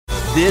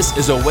This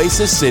is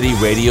Oasis City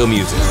Radio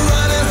Music.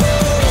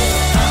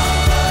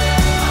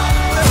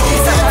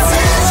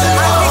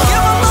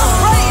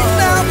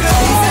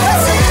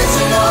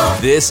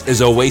 This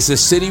is Oasis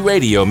City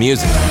Radio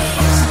Music.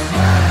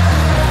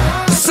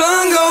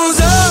 Sun goes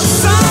up,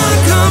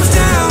 sun comes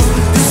down.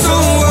 This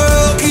whole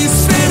world keeps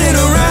spinning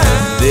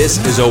around. This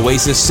is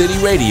Oasis City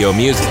Radio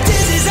Music.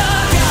 This is our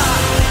God.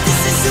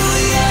 This is who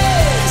He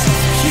is.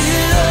 He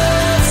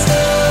loves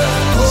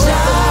us.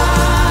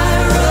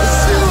 Jireh,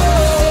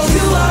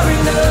 you are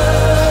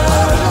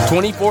enough.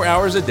 24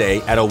 hours a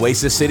day at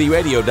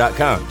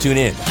OasisCityRadio.com. Tune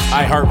in,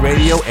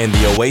 iHeartRadio, and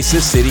the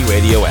Oasis City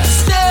Radio app.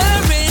 Stir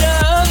it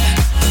up.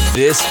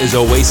 This is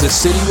Oasis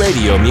City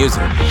Radio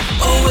Music.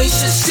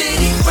 Oasis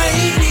City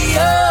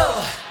Radio.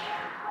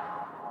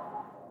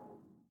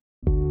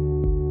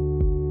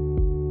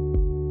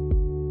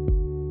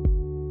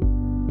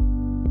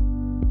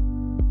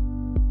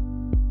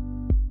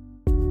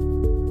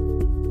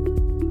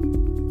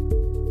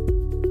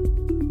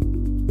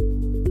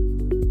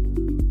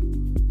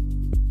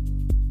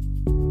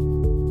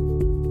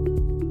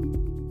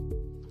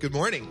 Good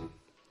morning.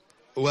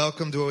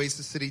 Welcome to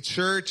Oasis City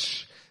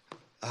Church.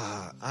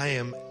 I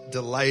am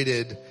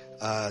delighted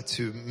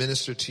to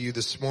minister to you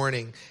this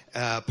morning.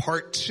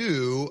 Part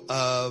 2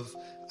 of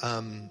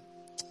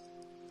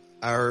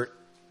our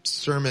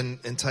sermon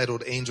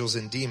entitled Angels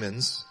and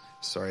Demons.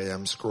 Sorry,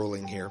 I'm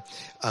scrolling here.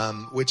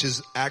 Which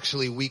is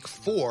actually week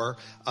 4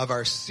 of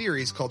our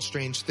series called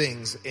Strange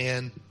Things.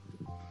 And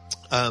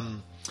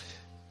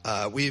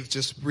we've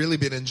just really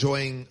been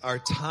enjoying our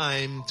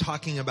time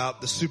talking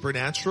about the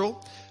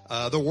supernatural.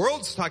 The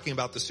world's talking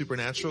about the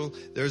supernatural.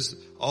 There's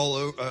all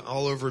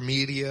over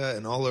media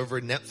and all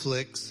over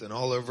Netflix and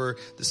all over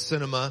the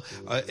cinema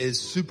is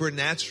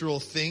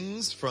supernatural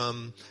things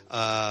from,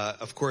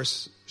 of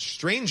course,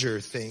 Stranger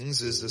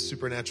Things is a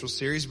supernatural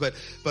series, but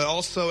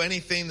also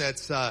anything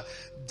that's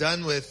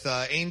done with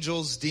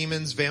angels,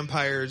 demons,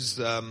 vampires,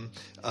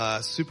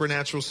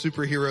 supernatural,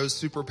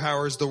 superheroes,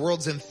 superpowers. The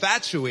world's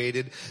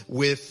infatuated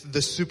with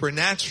the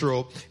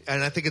supernatural,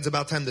 and I think it's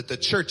about time that the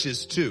church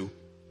is too.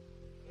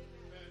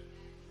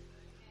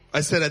 I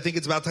said, I think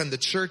it's about time the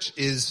church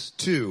is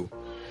too.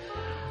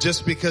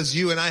 Just because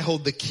you and I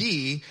hold the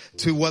key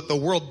to what the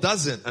world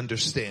doesn't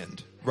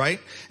understand, right?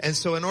 And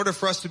so in order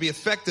for us to be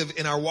effective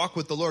in our walk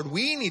with the Lord,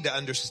 we need to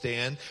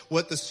understand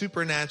what the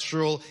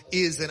supernatural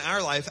is in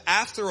our life.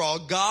 After all,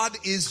 God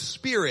is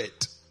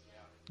spirit.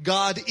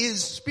 God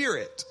is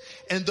spirit.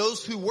 And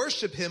those who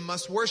worship Him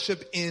must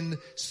worship in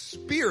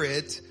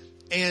spirit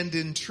and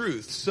in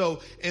truth.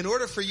 So in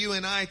order for you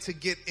and I to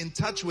get in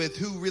touch with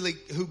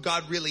who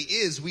God really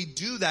is, we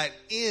do that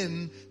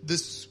in the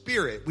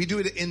Spirit. We do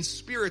it in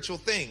spiritual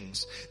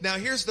things. Now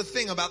here's the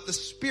thing about the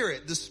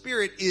Spirit. The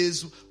Spirit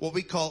is what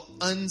we call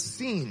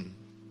unseen.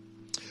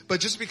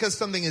 But just because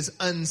something is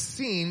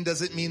unseen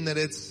doesn't mean that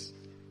it's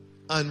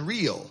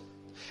unreal.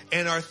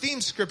 And our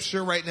theme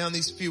scripture right now in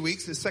these few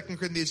weeks is 2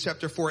 Corinthians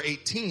chapter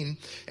 4:18.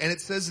 And it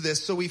says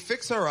this, so we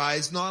fix our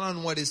eyes not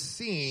on what is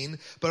seen,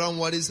 but on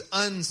what is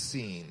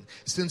unseen.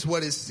 Since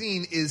what is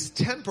seen is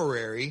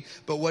temporary,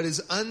 but what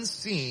is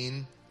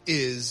unseen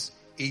is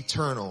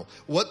eternal.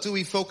 What do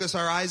we focus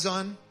our eyes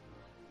on?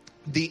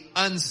 The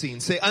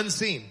unseen. Say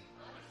unseen.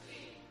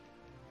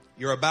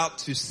 You're about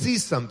to see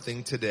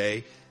something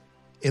today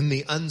in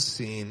the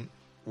unseen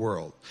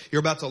world. You're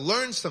about to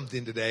learn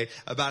something today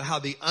about how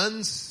the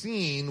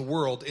unseen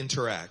world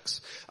interacts.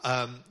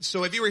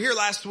 So if you were here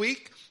last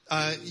week,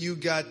 you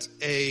got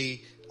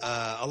a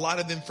lot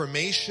of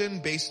information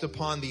based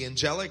upon the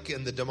angelic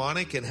and the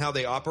demonic and how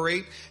they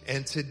operate.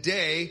 And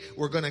today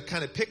we're going to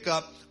kind of pick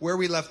up where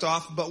we left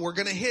off, but we're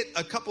going to hit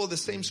a couple of the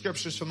same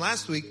scriptures from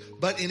last week,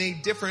 but in a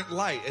different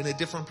light, in a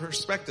different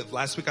perspective.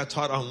 Last week I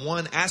taught on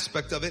one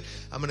aspect of it.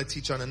 I'm going to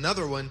teach on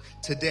another one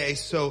today.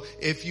 So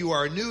if you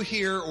are new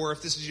here, or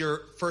if this is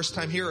your first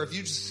time here, or if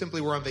you just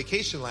simply were on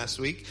vacation last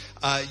week,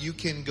 you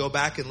can go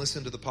back and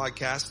listen to the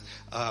podcast,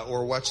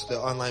 or watch the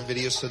online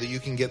videos so that you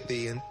can get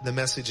the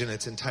message in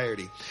its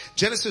entirety.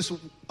 Genesis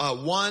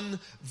 1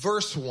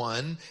 verse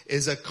 1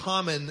 is a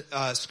common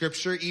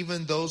scripture.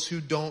 Even those who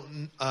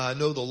don't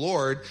know the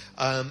Lord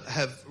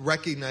have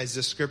recognized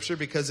this scripture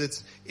because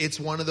it's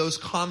one of those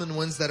common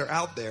ones that are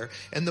out there.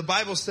 And the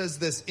Bible says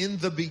this, in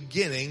the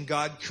beginning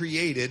God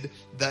created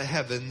the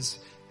heavens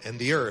and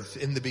the earth.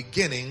 In the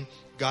beginning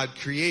God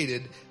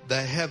created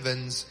the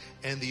heavens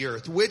and the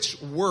earth.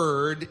 Which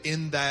word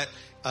in that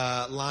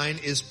line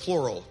is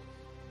plural?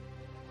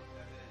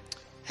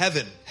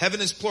 Heaven. Heaven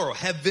is plural.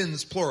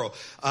 Heavens, plural.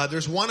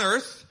 There's one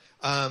earth,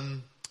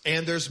 and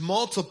there's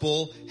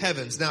multiple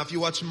heavens. Now, if you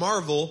watch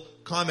Marvel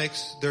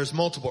comics, there's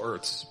multiple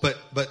earths. But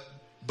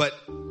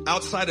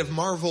outside of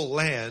Marvel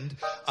land,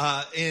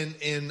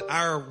 in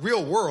our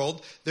real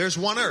world, there's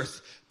one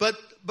earth.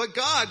 But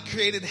God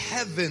created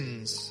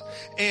heavens.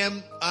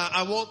 And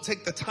I won't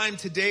take the time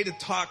today to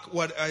talk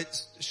what I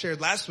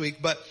shared last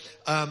week, but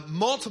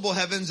multiple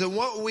heavens. And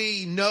what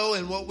we know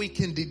and what we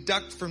can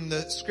deduct from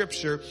the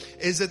scripture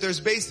is that there's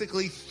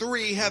basically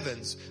 3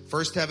 heavens.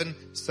 First heaven,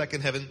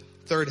 second heaven,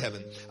 third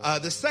heaven.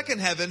 The second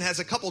heaven has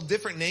a couple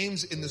different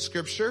names in the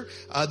scripture.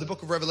 The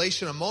book of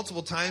Revelation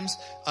multiple times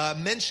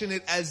mention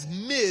it as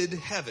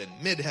mid-heaven,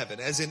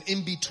 as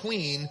in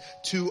between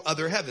two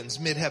other heavens,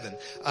 mid-heaven.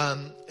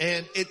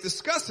 And it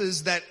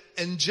discusses that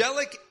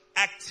angelic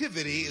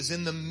activity is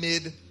in the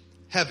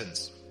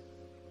mid-heavens.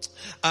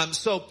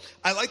 So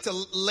I like to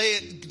lay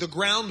the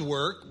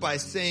groundwork by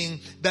saying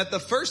that the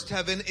first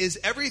heaven is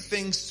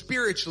everything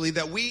spiritually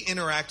that we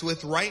interact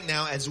with right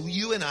now as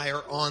you and I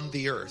are on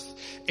the earth.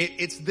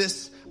 It's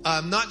this,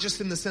 not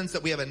just in the sense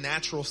that we have a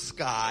natural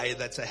sky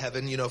that's a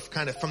heaven,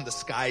 kind of from the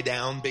sky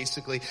down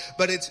basically,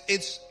 but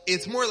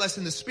it's more or less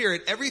in the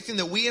spirit, everything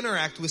that we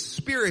interact with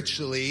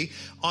spiritually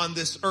on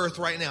this earth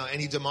right now.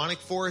 Any demonic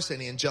force,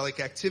 any angelic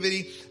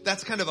activity,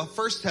 that's kind of a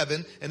first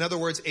heaven. In other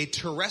words, a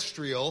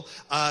terrestrial,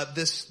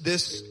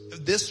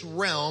 this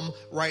realm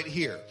right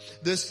here.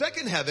 The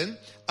second heaven,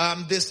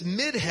 this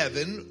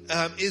mid-heaven,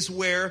 is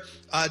where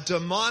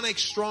demonic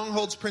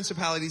strongholds,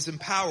 principalities, and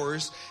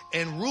powers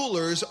and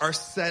rulers are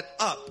set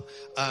up.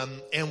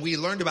 And we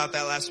learned about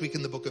that last week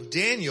in the book of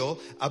Daniel,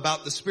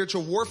 about the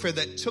spiritual warfare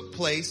that took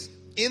place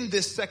in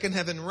this second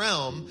heaven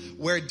realm,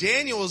 where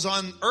Daniel is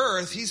on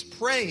earth. He's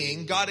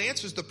praying. God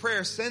answers the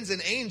prayer, sends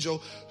an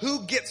angel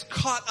who gets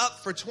caught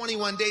up for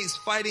 21 days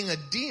fighting a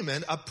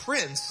demon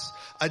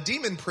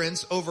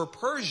prince over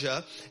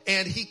Persia,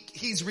 and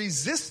he's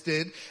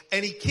resisted,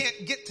 and he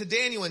can't get to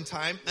Daniel in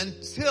time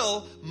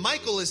until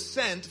Michael is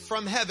sent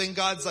from heaven.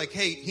 God's like,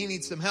 hey, he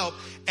needs some help,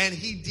 and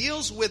he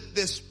deals with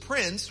this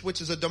prince,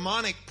 which is a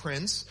demonic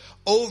prince,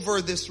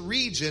 over this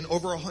region,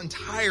 over an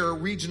entire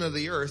region of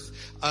the earth,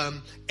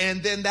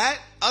 and then that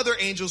other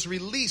angel's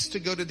released to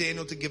go to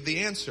Daniel to give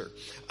the answer.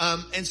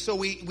 And so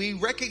we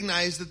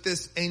recognize that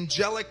this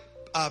angelic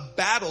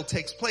battle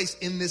takes place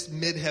in this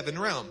mid-heaven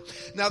realm.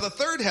 Now, the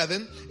third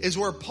heaven is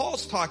where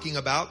Paul's talking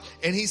about,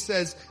 and he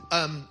says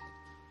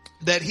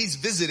that he's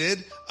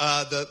visited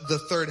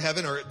the third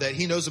heaven, or that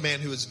he knows a man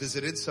who has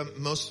visited.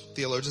 Most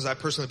theologians, I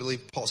personally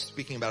believe Paul's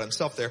speaking about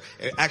himself there.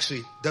 It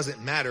actually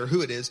doesn't matter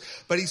who it is,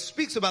 but he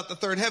speaks about the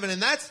third heaven,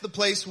 and that's the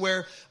place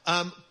where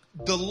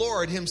the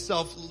Lord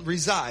himself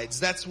resides.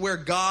 That's where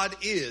God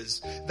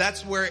is.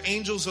 That's where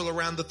angels are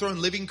around the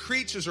throne, living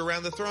creatures are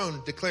around the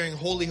throne, declaring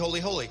holy, holy,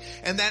 holy.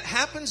 And that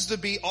happens to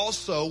be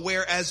also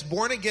where, as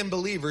born again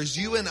believers,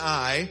 you and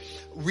I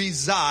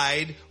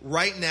reside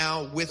right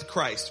now with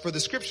Christ. For the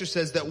scripture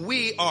says that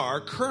we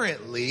are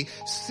currently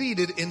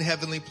seated in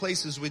heavenly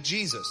places with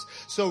Jesus.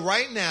 So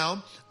right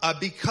now,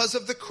 because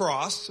of the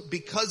cross,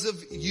 because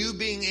of you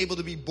being able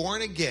to be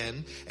born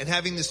again and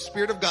having the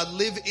Spirit of God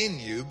live in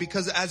you,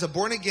 because as a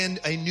born again,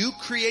 a new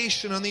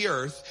creation on the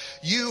earth,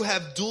 you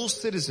have dual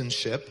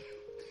citizenship.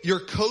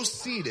 You're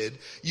co-seated.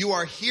 You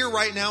are here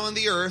right now on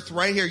the earth,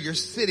 right here. You're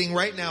sitting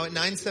right now at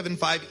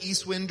 975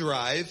 East Wind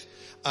Drive,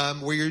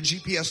 where your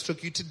GPS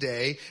took you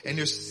today, and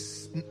you're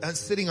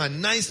sitting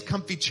on nice,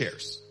 comfy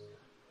chairs.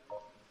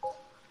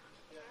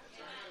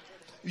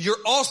 You're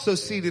also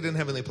seated in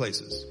heavenly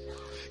places.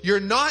 You're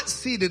not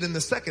seated in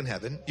the second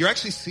heaven. You're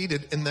actually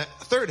seated in the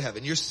third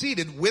heaven. You're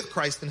seated with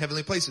Christ in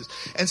heavenly places.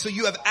 And so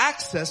you have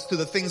access to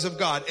the things of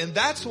God. And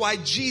that's why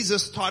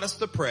Jesus taught us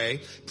to pray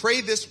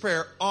this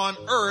prayer on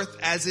earth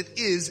as it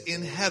is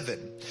in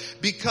heaven.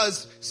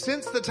 Because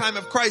since the time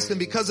of Christ and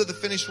because of the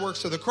finished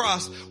works of the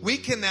cross, we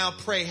can now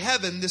pray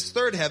heaven, this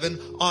third heaven,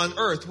 on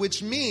earth,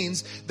 which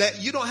means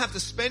that you don't have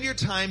to spend your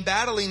time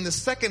battling the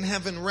second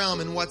heaven realm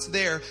and what's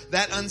there,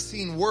 that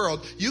unseen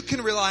world. You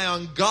can rely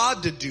on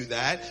God to do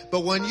that.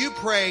 But when you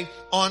pray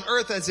on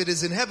earth as it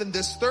is in heaven,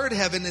 this third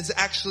heaven is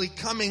actually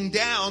coming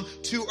down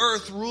to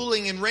earth,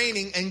 ruling and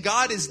reigning, and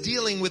God is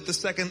dealing with the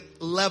second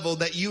level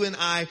that you and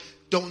I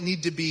don't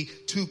need to be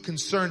too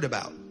concerned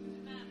about.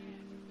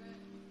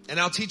 And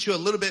I'll teach you a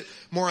little bit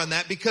more on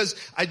that, because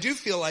I do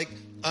feel like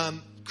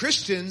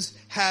Christians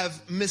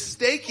have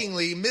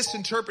mistakenly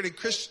misinterpreted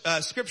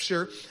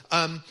scripture,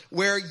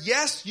 where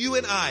yes, you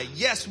and I,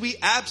 yes, we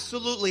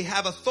absolutely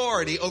have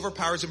authority over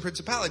powers and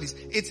principalities.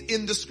 It's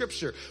in the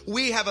scripture.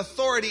 We have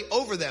authority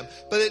over them,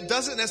 but it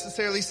doesn't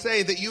necessarily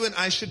say that you and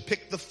I should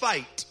pick the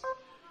fight.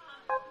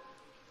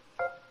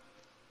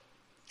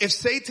 If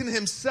Satan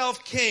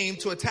himself came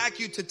to attack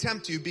you, to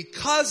tempt you,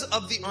 because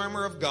of the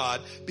armor of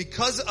God,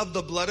 because of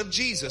the blood of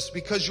Jesus,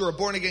 because you're a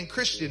born again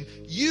Christian,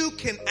 you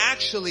can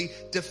actually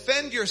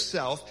defend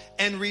yourself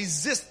and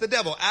resist the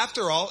devil.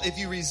 After all, if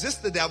you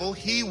resist the devil,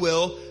 he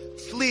will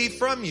flee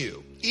from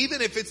you,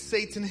 even if it's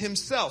Satan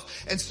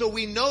himself. And so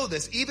we know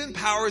this. Even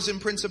powers and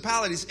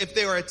principalities, if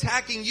they are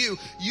attacking you,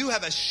 you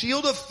have a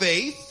shield of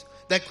faith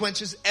that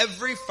quenches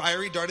every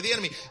fiery dart of the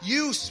enemy.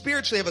 You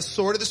spiritually have a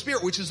sword of the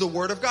Spirit, which is the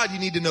Word of God. You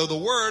need to know the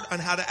Word on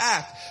how to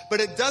act. But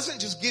it doesn't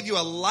just give you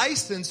a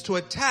license to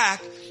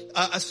attack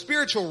a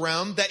spiritual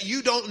realm that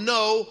you don't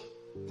know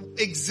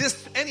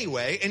exists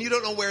anyway, and you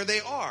don't know where they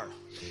are.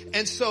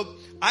 And so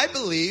I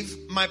believe,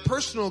 my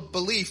personal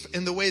belief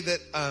in the way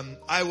that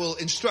I will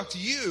instruct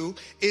you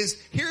is,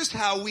 here's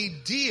how we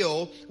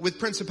deal with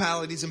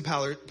principalities and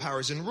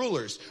powers and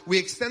rulers. We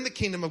extend the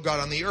kingdom of God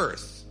on the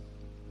earth.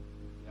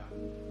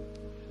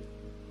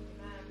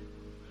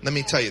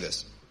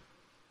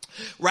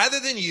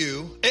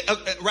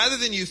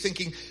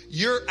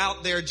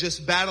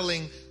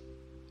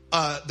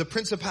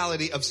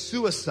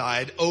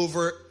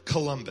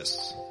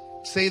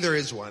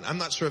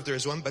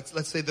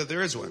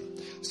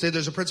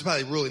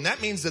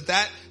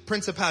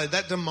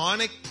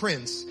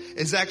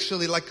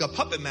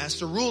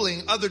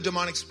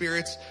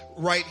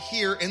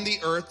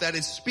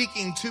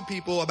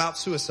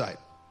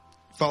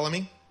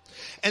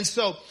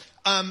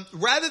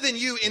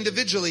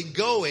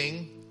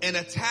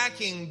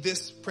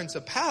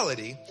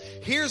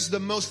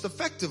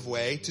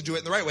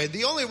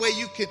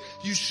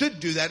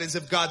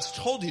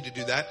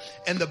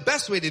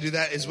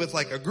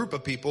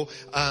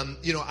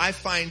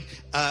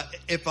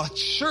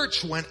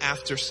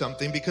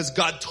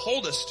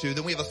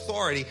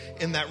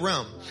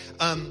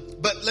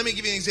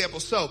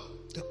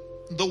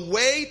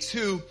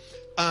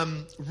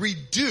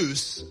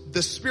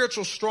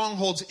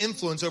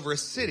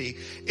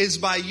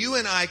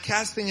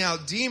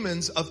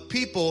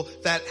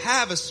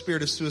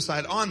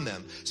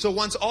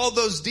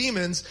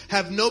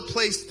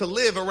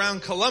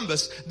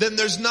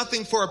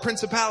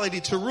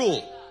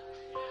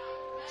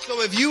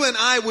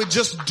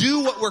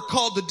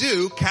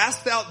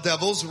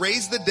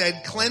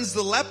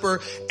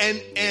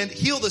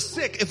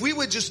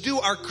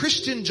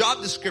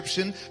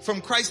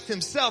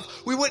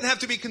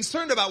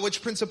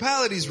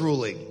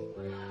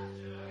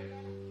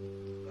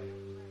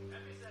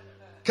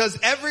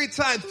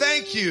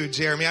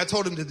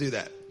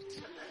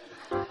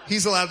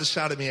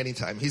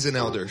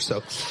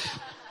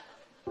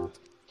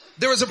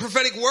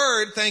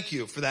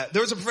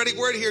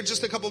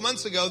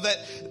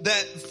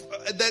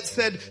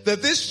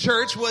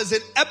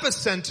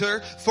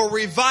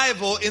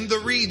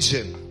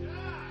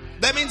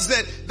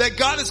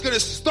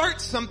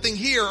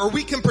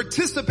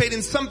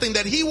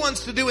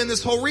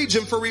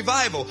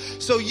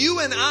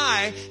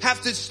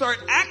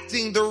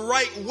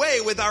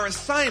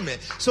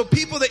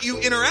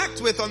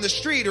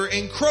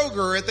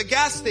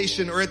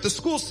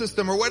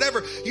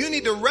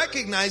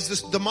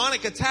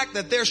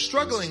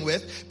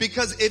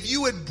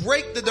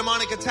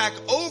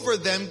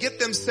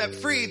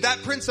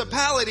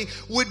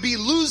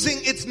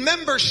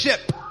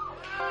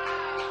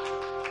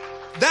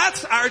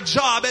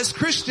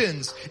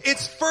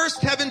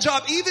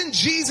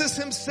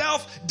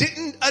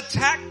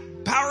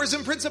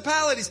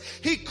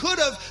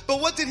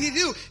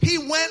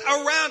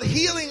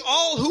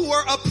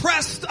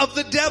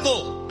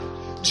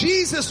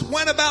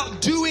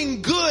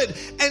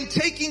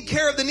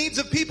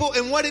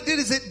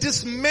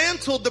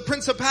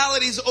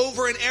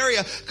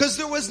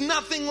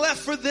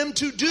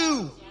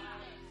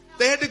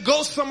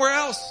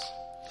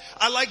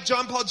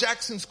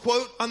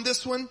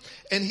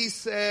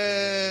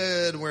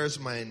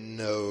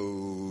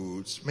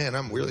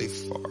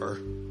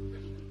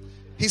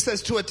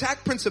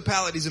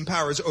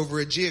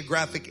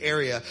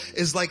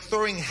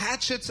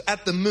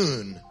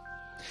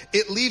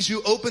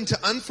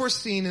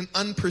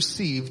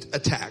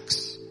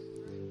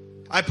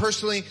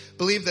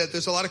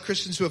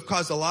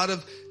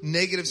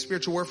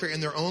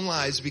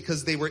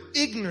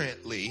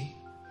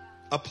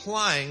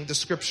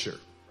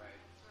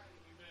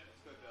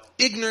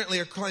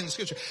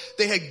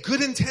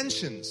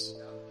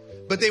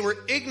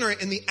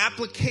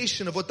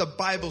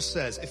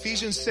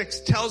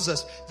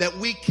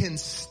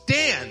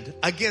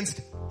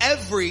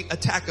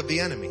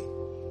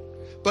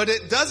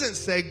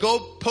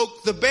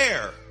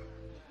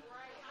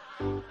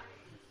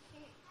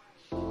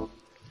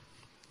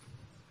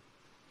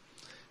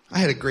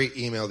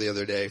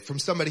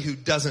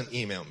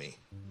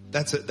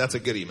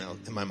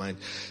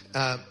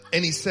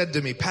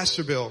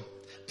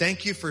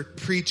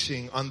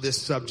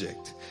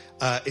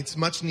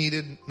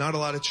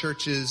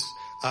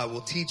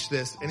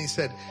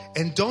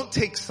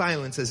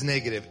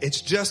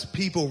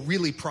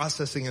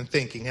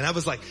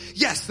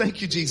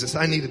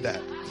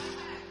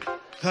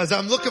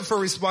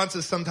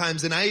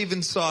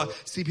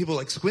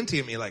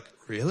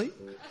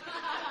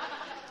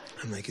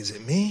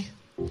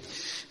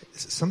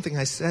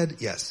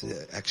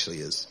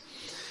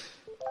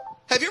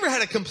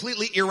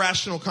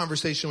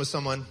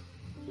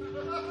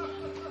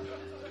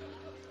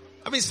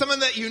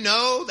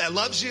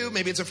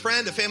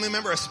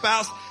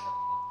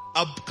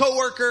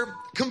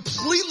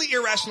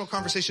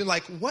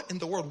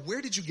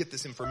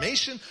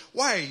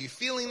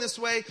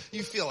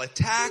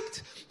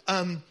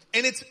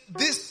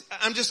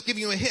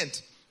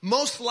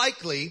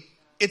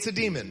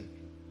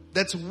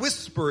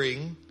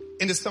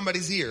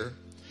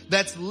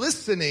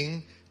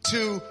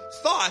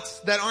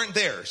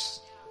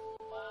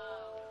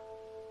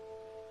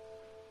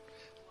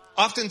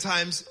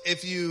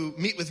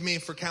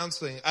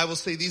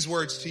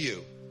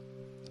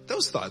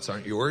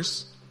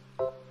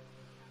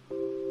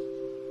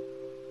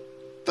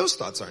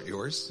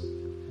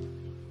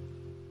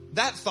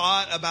 That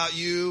thought about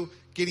you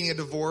getting a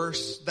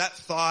divorce, that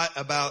thought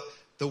about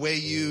the way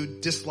you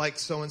dislike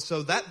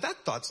so-and-so, that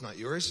thought's not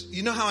yours.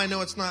 You know how I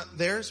know it's not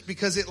theirs?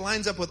 Because it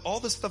lines up with all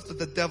the stuff that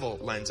the devil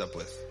lines up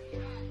with.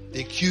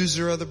 The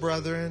accuser of the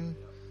brethren,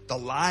 the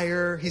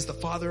liar, he's the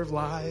father of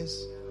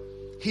lies.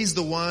 He's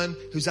the one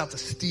who's out to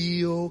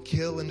steal,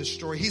 kill, and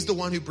destroy. He's the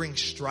one who brings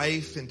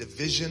strife and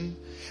division.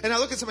 And I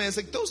look at somebody and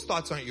it's like, those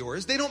thoughts aren't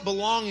yours. They don't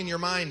belong in your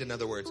mind, in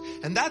other words.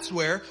 And that's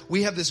where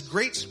we have this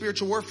great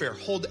spiritual warfare.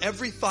 Hold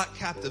every thought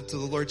captive to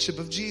the lordship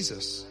of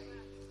Jesus.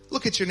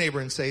 Look at your neighbor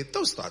and say,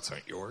 those thoughts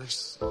aren't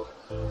yours.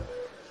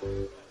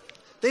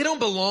 They don't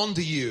belong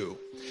to you.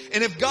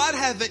 And if God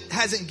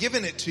hasn't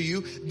given it to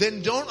you,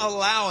 then don't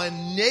allow a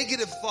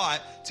negative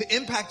thought to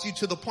impact you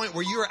to the point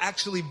where you are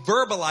actually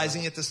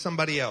verbalizing it to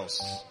somebody else.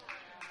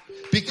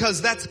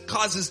 Because that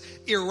causes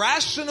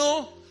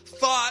irrational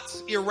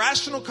thoughts,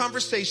 irrational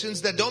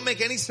conversations that don't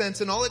make any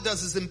sense, and all it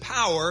does is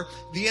empower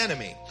the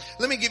enemy.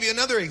 Let me give you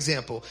another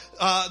example.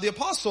 The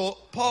Apostle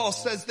Paul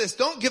says this,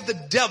 don't give the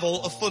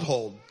devil a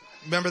foothold.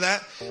 Remember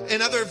that?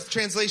 In other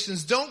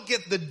translations, don't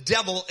get the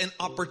devil an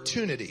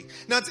opportunity.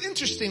 Now it's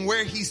interesting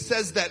where he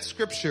says that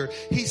scripture.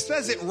 He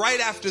says it right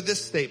after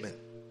this statement.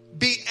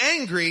 Be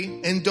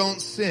angry and don't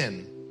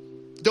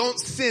sin. Don't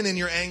sin in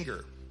your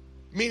anger.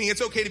 Meaning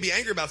it's okay to be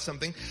angry about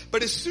something,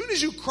 but as soon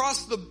as you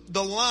cross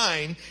the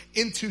line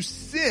into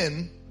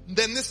sin,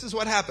 then this is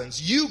what happens.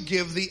 You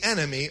give the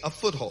enemy a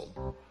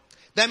foothold.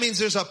 That means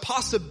there's a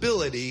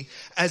possibility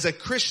as a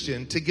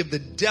Christian to give the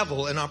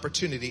devil an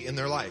opportunity in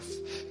their life,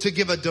 to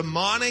give a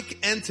demonic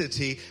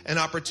entity an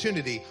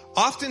opportunity.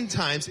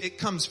 Oftentimes it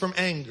comes from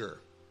anger.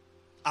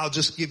 I'll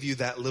just give you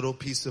that little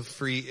piece of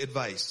free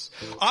advice.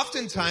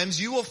 Oftentimes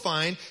you will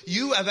find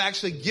you have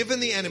actually given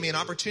the enemy an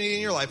opportunity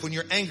in your life when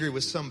you're angry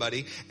with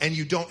somebody and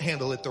you don't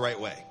handle it the right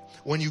way.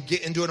 When you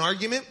get into an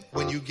argument,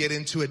 when you get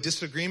into a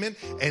disagreement,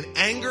 and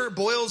anger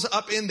boils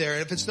up in there,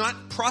 and if it's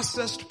not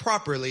processed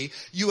properly,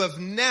 you have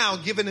now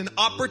given an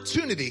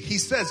opportunity. He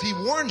says, he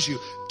warns you,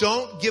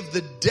 don't give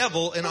the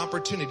devil an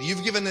opportunity.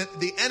 You've given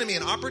the enemy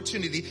an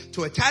opportunity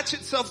to attach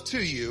itself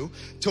to you,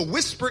 to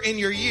whisper in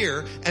your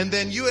ear, and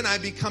then you and I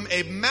become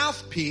a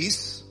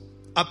mouthpiece,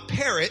 a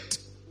parrot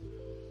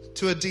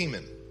to a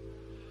demon.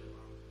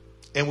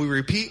 And we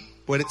repeat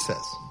what it says.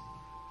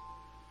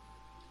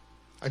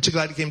 Aren't you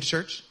glad you came to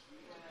church?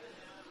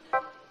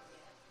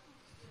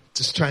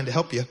 Just trying to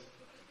help you.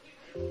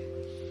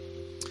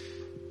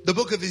 The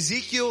book of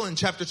Ezekiel in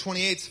chapter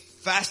 28 is a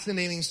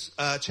fascinating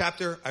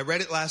chapter. I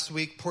read it last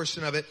week,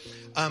 portion of it.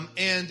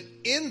 And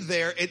in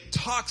there, it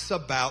talks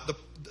about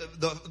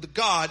the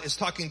God is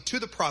talking to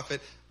the prophet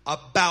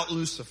about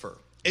Lucifer.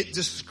 It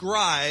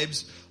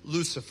describes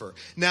Lucifer.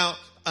 Now,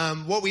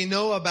 what we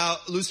know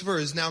about Lucifer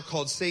is now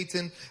called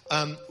Satan.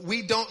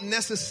 We don't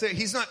necessarily,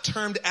 he's not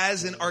termed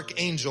as an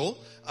archangel.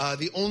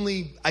 The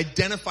only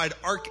identified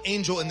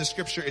archangel in the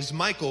scripture is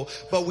Michael,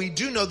 but we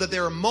do know that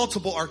there are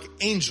multiple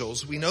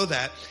archangels. We know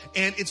that.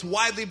 And it's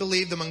widely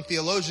believed among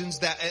theologians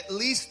that at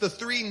least the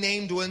three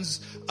named ones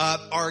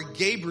are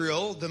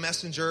Gabriel, the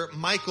messenger,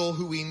 Michael,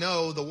 who we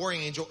know, the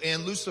warring angel,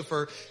 and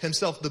Lucifer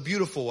himself, the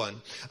beautiful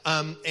one,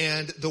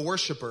 and the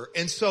worshiper.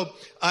 And so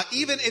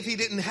even if he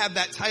didn't have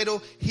that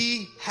title,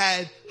 he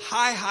had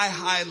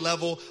high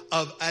level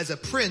of as a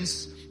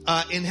prince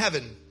in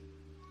heaven.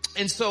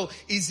 And so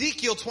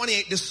Ezekiel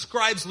 28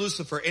 describes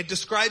Lucifer. It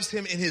describes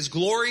him in his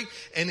glory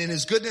and in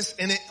his goodness,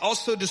 and it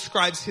also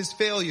describes his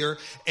failure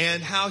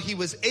and how he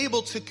was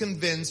able to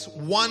convince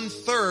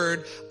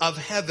 1/3 of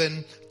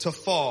heaven to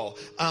fall.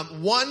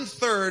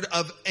 1/3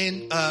 of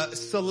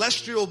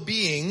celestial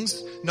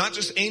beings, not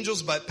just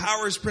angels, but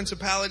powers,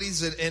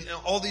 principalities, and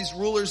all these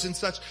rulers and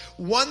such.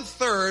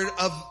 1/3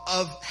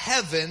 of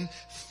heaven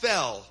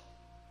fell.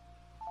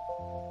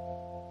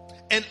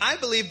 And I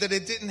believe that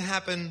it didn't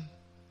happen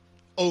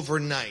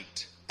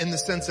overnight, in the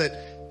sense that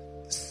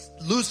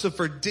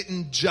Lucifer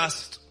didn't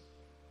just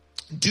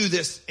do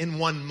this in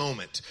one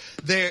moment.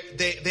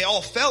 They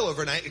all fell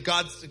overnight.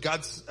 God's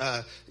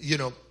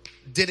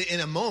did it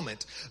in a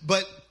moment.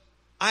 But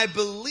I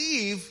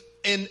believe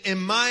in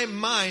my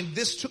mind,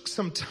 this took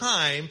some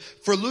time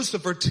for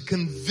Lucifer to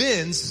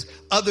convince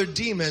other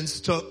demons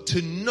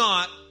to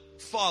not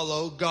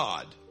follow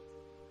God.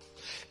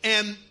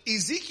 And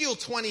Ezekiel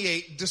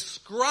 28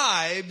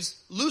 describes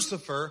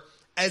Lucifer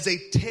as a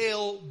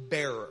tail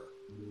bearer.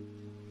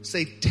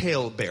 Say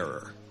tail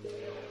bearer.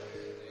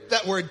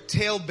 That word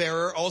tail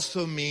bearer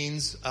also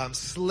means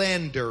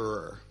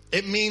slanderer.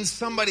 It means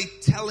somebody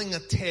telling a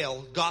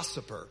tale,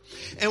 gossiper.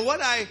 And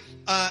what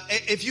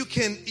if you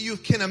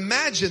can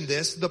imagine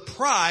this, the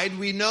pride,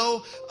 we know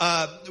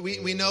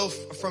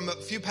from a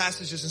few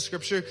passages in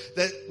scripture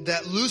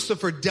that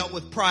Lucifer dealt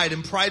with pride,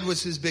 and pride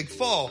was his big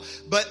fall.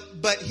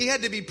 But he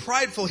had to be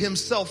prideful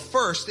himself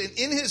first. And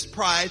in his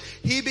pride,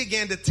 he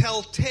began to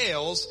tell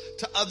tales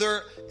to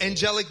other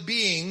angelic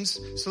beings,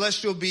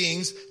 celestial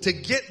beings, to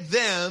get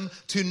them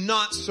to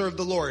not serve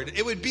the Lord.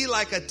 It would be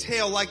like a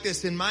tale like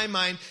this, in my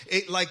mind,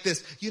 like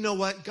this. You know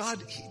what?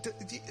 God,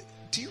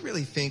 do you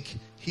really think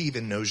he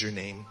even knows your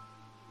name?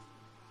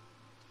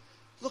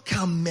 Look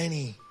how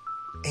many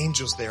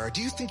angels there are?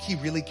 Do you think he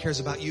really cares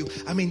about you?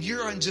 I mean,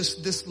 you're on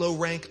just this low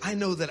rank. I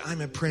know that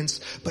I'm a prince,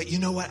 but you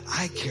know what?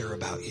 I care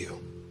about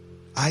you.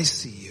 I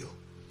see you.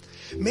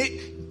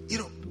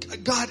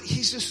 God,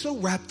 he's just so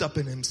wrapped up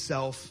in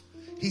himself.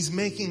 He's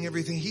making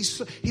everything.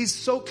 He's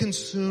so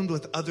consumed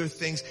with other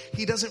things.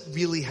 He doesn't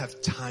really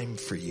have time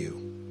for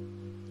you.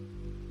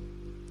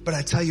 But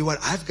I tell you what,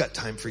 I've got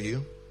time for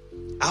you.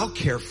 I'll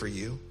care for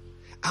you.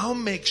 I'll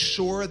make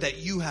sure that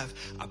you have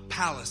a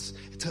palace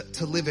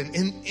to live in.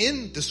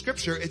 In the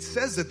scripture, it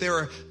says that there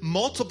are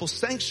multiple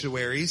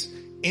sanctuaries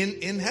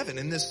in heaven,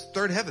 in this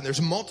third heaven.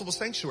 There's multiple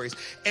sanctuaries.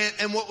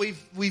 And what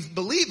we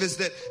believe is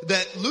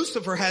that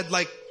Lucifer had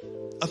like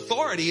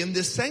authority in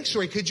this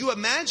sanctuary. Could you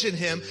imagine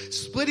him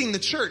splitting the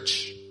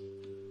church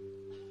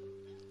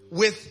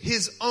with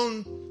his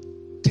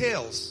own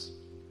tails?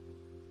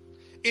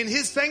 In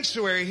his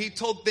sanctuary, he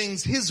told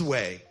things his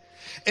way.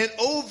 And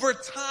over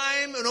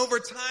time,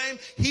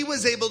 he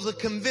was able to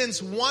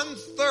convince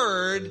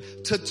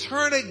 1/3 to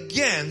turn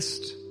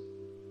against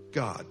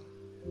God.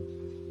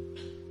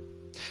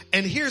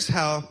 And here's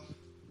how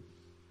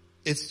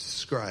it's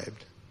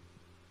described.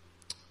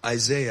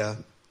 Isaiah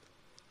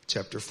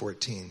chapter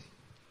 14.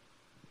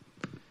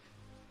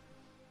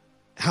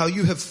 How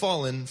you have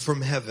fallen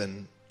from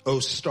heaven, O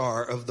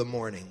star of the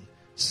morning,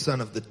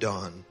 son of the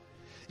dawn.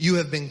 You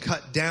have been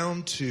cut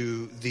down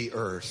to the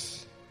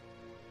earth.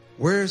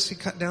 Where is he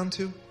cut down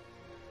to?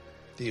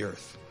 The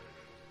earth.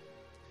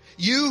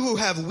 You who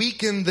have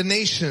weakened the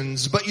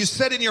nations, but you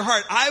said in your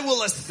heart, I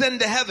will ascend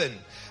to heaven.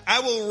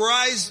 I will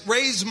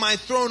raise my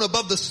throne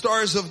above the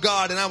stars of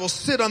God, and I will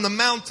sit on the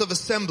mount of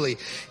assembly.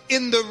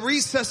 In the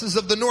recesses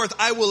of the north,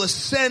 I will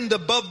ascend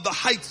above the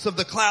heights of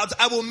the clouds.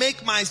 I will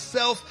make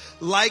myself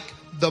like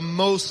the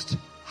Most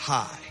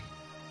High.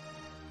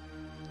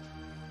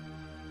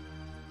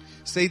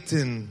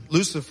 Satan,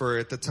 Lucifer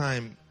at the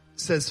time,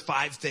 says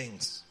 5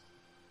 things.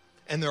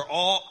 And they're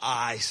all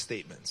I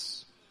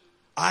statements.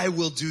 I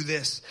will do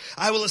this.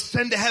 I will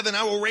ascend to heaven.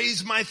 I will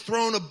raise my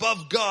throne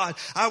above God.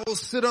 I will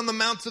sit on the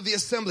mounts of the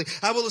assembly.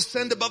 I will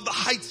ascend above the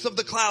heights of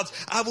the clouds.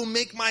 I will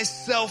make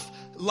myself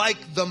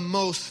like the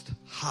Most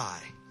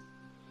High.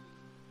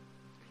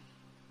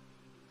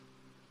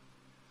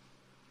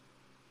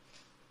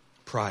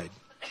 Pride.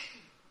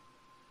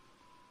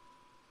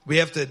 We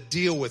have to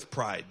deal with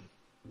pride.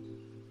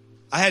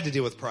 I had to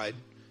deal with pride.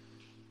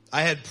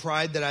 I had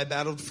pride that I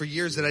battled for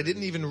years that I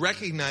didn't even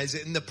recognize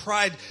it. And the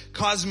pride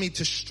caused me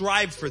to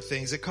strive for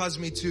things. It caused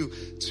me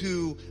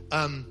to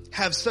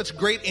have such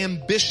great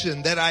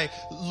ambition that I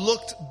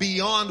looked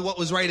beyond what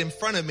was right in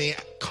front of me,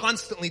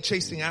 constantly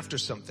chasing after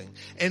something.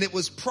 And it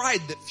was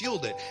pride that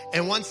fueled it.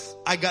 And once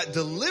I got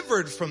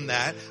delivered from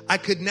that, I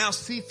could now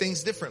see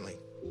things differently.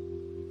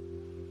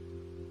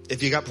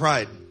 If you got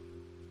pride,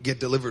 get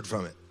delivered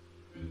from it.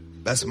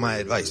 That's my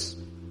advice.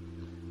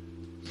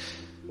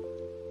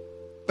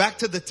 Back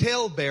to the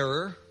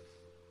talebearer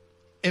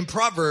in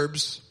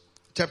Proverbs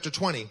chapter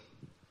 20.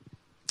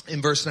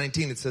 In verse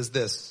 19 it says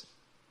this.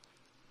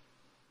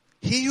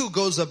 He who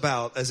goes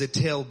about as a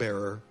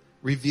talebearer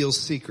reveals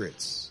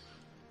secrets.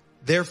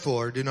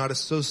 Therefore do not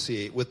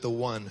associate with the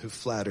one who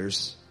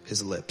flatters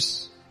his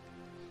lips.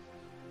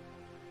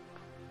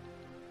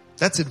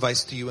 That's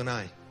advice to you and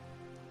I.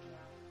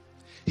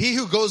 He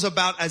who goes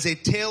about as a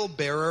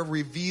talebearer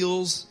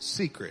reveals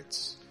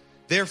secrets.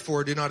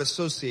 Therefore do not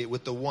associate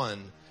with the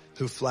one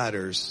who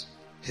flatters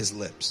his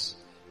lips.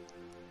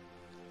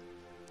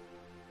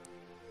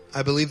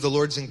 I believe the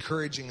Lord's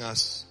encouraging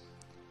us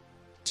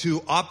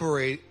to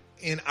operate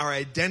in our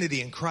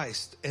identity in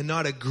Christ and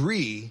not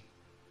agree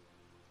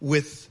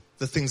with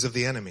the things of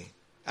the enemy.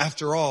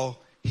 After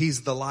all,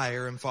 he's the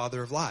liar and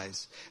father of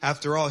lies.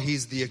 After all,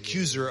 he's the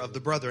accuser of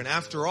the brethren.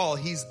 After all,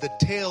 he's the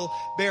tale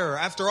bearer.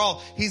 After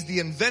all, he's the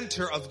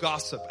inventor of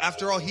gossip.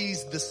 After all,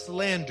 he's the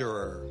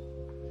slanderer.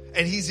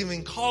 And he's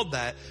even called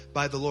that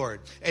by the Lord.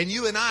 And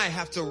you and I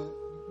have to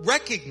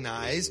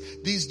recognize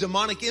these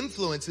demonic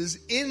influences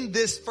in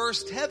this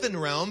first heaven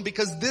realm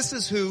because this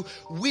is who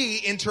we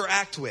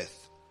interact with.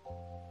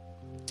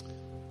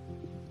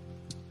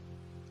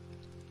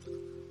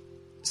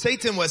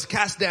 Satan was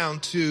cast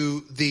down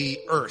to the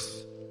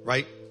earth,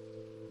 right?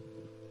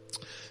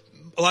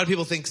 A lot of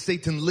people think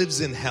Satan lives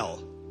in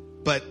hell.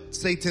 But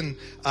Satan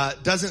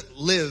doesn't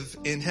live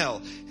in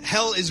hell.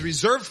 Hell is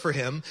reserved for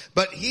him,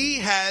 but he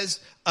has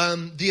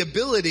the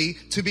ability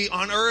to be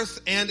on earth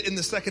and in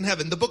the second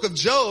heaven. The book of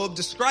Job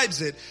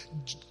describes it.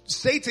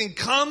 Satan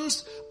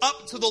comes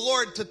up to the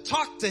Lord to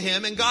talk to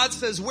him, and God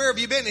says, where have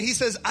you been? And he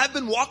says, I've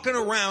been walking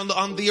around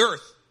on the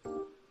earth.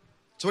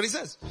 That's what he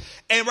says.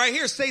 And right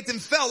here, Satan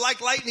fell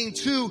like lightning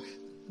to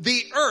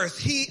the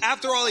earth.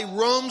 After all, he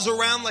roams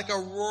around like a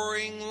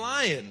roaring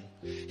lion.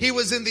 He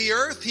was in the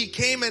earth. He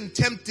came and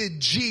tempted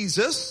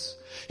Jesus.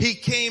 He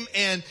came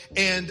and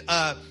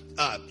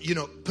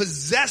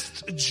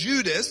possessed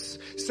Judas.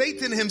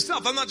 Satan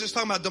himself. I'm not just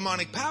talking about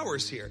demonic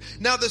powers here.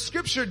 Now the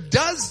scripture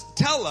does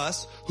tell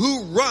us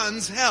who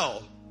runs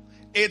hell.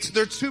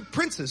 They're two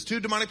princes, two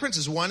demonic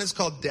princes. One is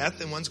called Death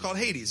and one's called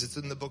Hades. It's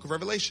in the book of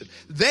Revelation.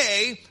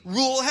 They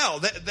rule hell.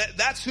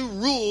 That's who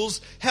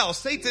rules hell.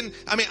 Satan,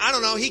 I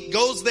don't know. He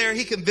goes there.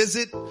 He can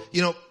visit.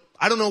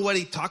 I don't know what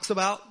he talks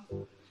about.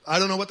 I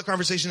don't know what the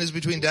conversation is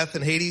between Death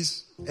and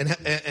Hades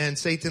and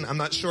Satan. I'm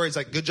not sure. He's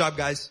like, good job,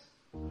 guys.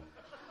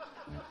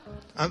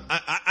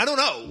 I don't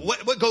know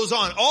what goes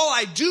on. All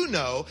I do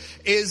know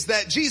is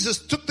that Jesus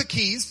took the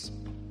keys,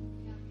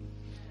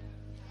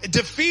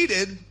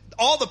 defeated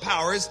all the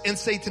powers and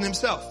Satan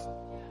himself.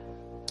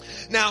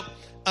 Now,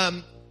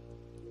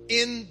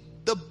 in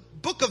the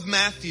book of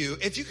Matthew,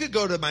 if you could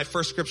go to my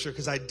first scripture,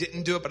 because I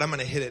didn't do it, but I'm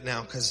going to hit it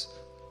now because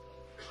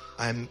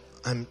I'm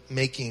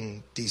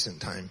making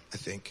decent time, I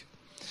think.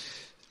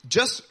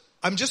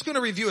 I'm just going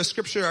to review a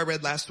scripture I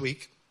read last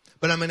week,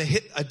 but I'm going to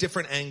hit a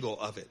different angle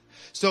of it.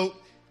 So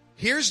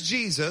here's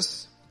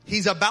Jesus.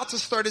 He's about to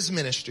start his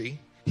ministry.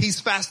 He's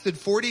fasted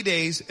 40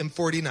 days and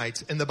 40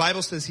 nights, and the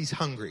Bible says he's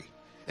hungry.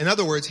 In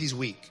other words, he's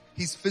weak.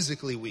 He's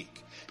physically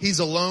weak. He's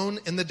alone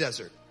in the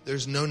desert.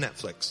 There's no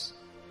Netflix.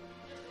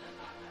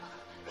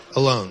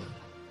 Alone.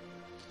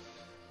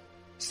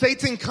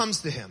 Satan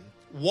comes to him,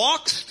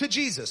 walks to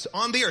Jesus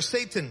on the earth.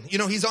 Satan,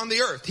 he's on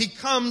the earth. He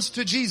comes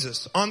to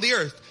Jesus on the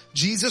earth.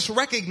 Jesus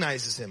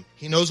recognizes him.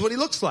 He knows what he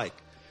looks like.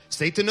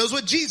 Satan knows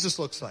what Jesus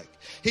looks like.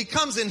 He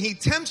comes and he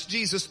tempts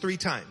Jesus 3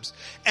 times.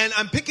 And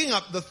I'm picking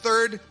up the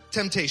third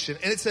temptation.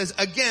 And it says,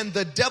 again,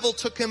 the devil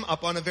took him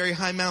up on a very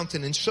high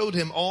mountain and showed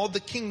him all the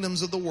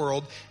kingdoms of the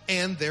world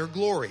and their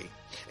glory.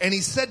 And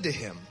he said to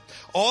him,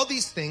 all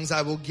these things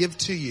I will give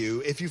to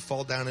you if you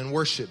fall down and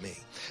worship me.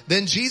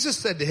 Then Jesus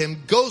said to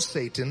him, go,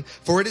 Satan,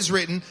 for it is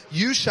written,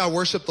 you shall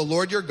worship the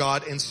Lord your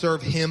God and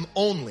serve him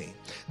only.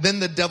 Then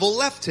the devil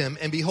left him,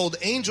 and behold,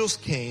 angels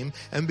came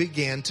and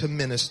began to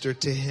minister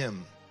to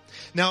him.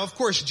 Now, of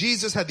course,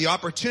 Jesus had the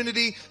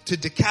opportunity to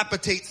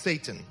decapitate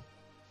Satan.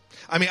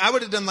 I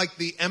would have done like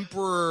the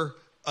Emperor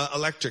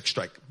electric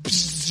strike.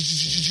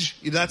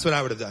 That's what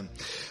I would have done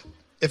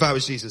if I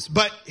was Jesus.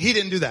 But he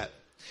didn't do that.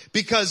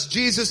 Because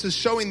Jesus is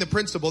showing the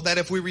principle that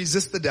if we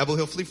resist the devil,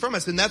 he'll flee from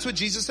us. And that's what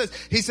Jesus says.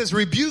 He says,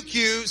 rebuke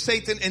you,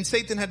 Satan, and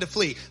Satan had to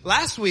flee.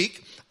 Last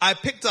week, I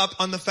picked up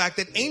on the fact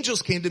that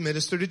angels came to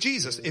minister to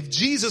Jesus. If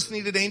Jesus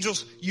needed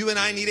angels, you and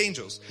I need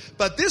angels.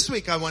 But this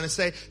week, I want to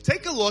say,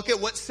 take a look at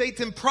what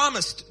Satan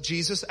promised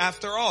Jesus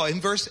after all. In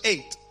verse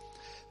 8,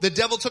 the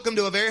devil took him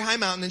to a very high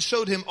mountain and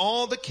showed him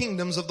all the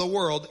kingdoms of the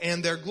world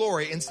and their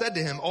glory, and said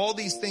to him, all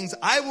these things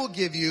I will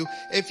give you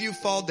if you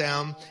fall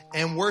down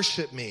and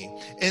worship me.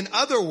 In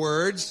other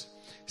words,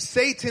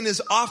 Satan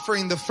is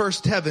offering the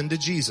first heaven to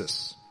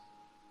Jesus.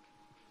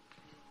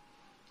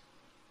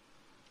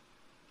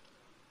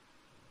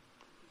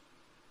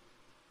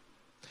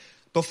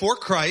 Before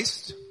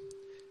Christ,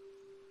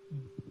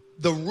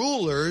 the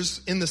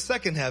rulers in the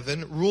second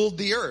heaven ruled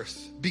the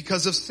earth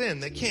because of sin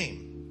that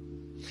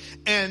came.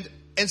 And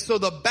so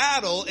the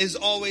battle is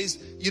always,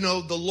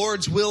 the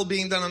Lord's will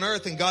being done on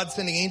earth and God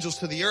sending angels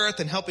to the earth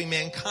and helping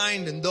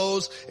mankind and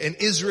those in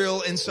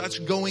Israel and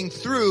such going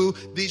through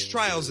these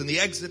trials and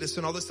the Exodus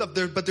and all this stuff.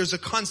 But there's a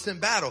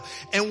constant battle.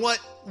 And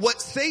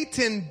what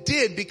Satan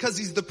did, because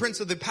he's the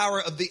prince of the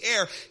power of the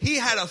air, he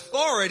had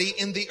authority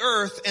in the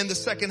earth and the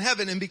second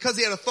heaven. And because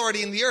he had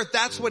authority in the earth,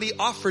 that's what he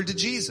offered to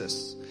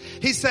Jesus.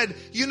 He said,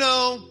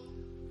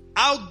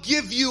 I'll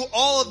give you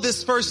all of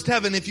this first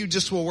heaven if you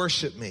just will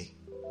worship me.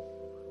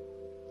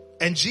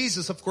 And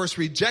Jesus, of course,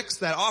 rejects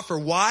that offer.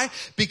 Why?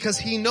 Because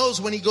he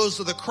knows when he goes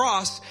to the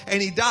cross and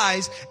he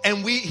dies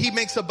and he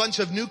makes a bunch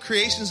of new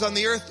creations on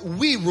the earth,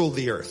 we rule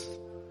the earth.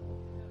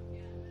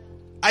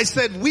 I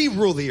said we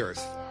rule the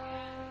earth.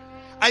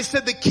 I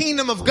said the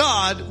kingdom of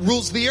God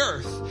rules the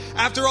earth.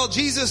 After all,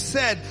 Jesus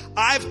said,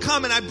 I've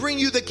come and I bring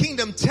you the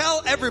kingdom.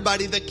 Tell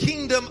everybody the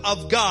kingdom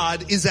of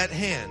God is at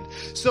hand.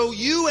 So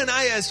you and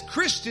I as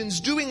Christians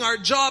doing our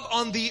job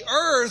on the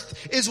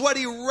earth is what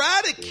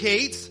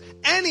eradicates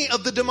any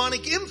of the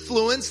demonic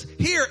influence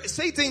here.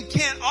 Satan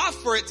can't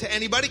offer it to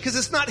anybody because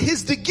it's not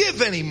his to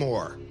give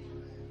anymore.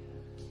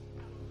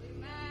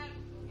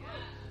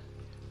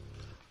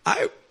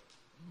 I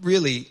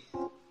really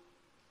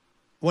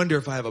wonder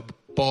if I have a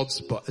bald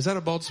spot. Is that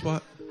a bald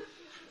spot?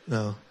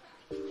 No.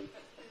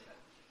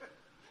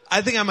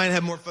 I think I might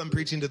have more fun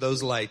preaching to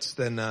those lights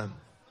than,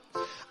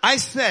 I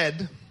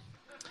said,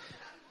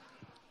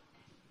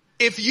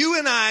 if you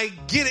and I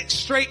get it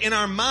straight in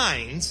our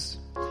minds,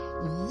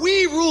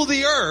 we rule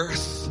the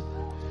earth,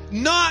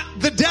 not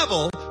the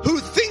devil who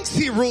thinks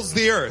he rules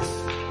the earth.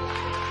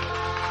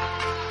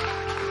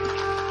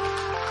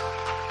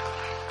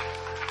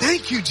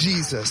 Thank you,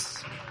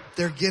 Jesus.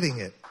 They're getting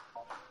it.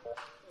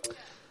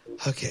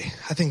 Okay,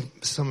 I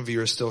think some of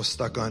you are still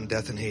stuck on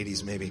Death and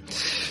Hades, maybe.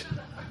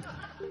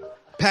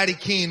 Patty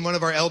Keene, one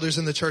of our elders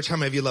in the church. How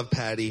many of you love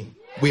Patty?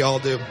 We all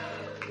do.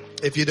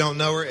 If you don't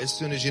know her, as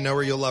soon as you know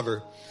her, you'll love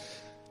her.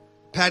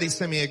 Patty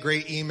sent me a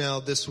great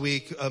email this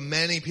week.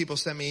 Many people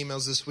sent me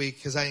emails this week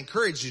because I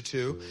encouraged you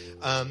to,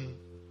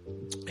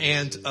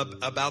 and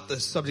about the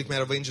subject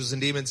matter of angels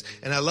and demons.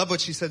 And I love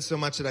what she said so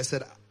much that I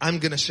said, I'm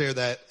going to share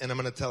that and I'm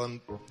going to tell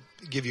them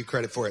give you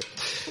credit for it.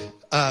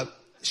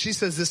 She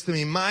says this to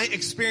me: my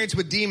experience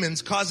with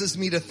demons causes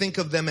me to think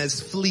of them as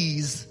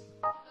fleas.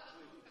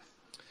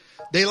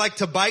 They like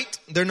to bite.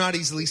 They're not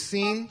easily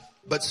seen,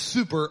 but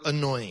super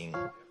annoying.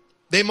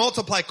 They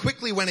multiply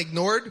quickly when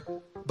ignored,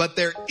 but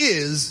there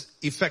is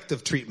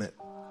effective treatment.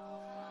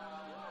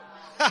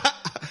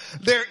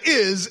 There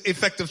is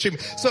effective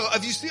treatment. So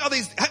if you see all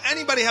these,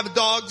 anybody have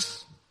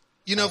dogs,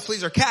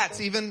 fleas, or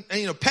cats even,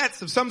 and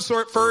pets of some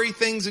sort, furry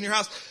things in your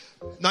house,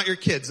 not your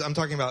kids, I'm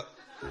talking about.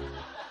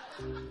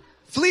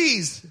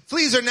 Fleas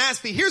are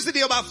nasty. Here's the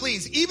deal about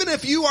fleas. Even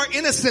if you are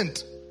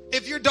innocent,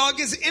 if your dog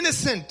is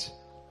innocent,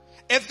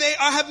 if they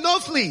have no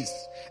fleas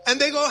and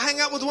they go hang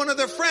out with one of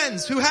their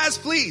friends who has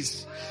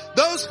fleas,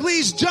 those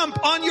fleas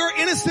jump on your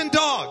innocent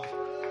dog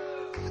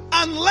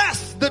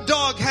unless the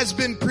dog has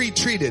been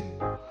pre-treated.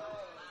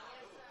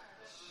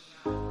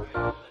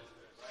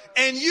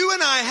 And you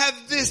and I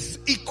have this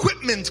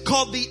equipment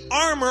called the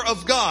armor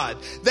of God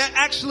that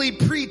actually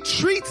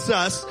pre-treats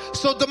us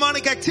so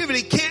demonic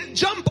activity can't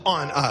jump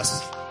on us.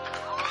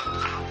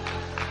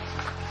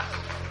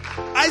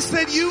 I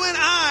said you and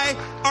I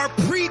are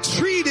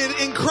pre-treated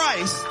in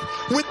Christ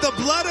with the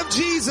blood of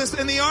Jesus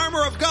and the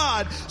armor of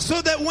God,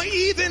 so that when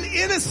even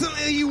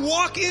innocently you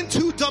walk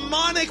into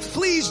demonic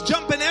fleas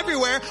jumping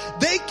everywhere,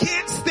 they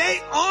can't stay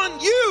on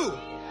you.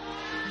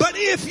 But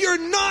if you're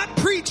not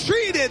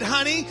pre-treated,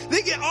 honey,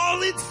 they get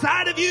all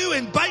inside of you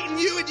and biting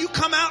you, and you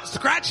come out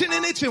scratching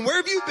and itching. Where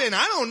have you been?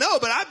 I don't know,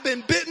 but I've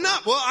been bitten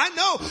up. Well, I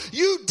know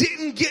you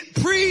didn't get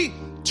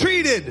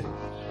pre-treated.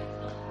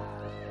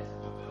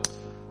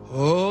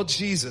 Oh,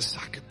 Jesus,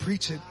 I could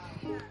preach it.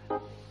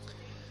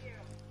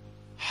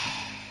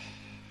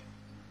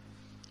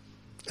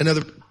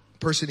 Another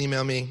person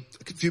emailed me.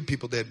 A few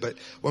people did, but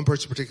one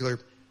person in particular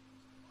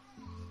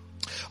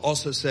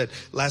also said,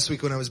 last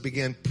week when I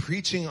began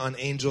preaching on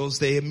angels,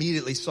 they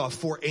immediately saw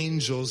 4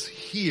 angels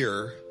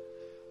here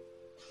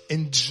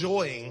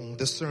enjoying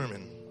the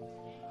sermon.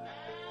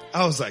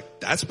 I was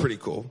like, that's pretty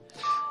cool.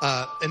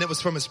 And it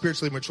was from a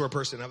spiritually mature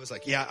person. I was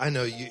like, yeah, I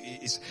know you.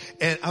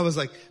 And I was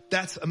like,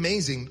 that's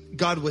amazing.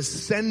 God was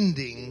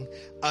sending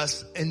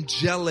us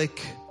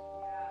angelic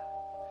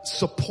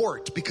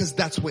support because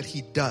that's what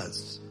he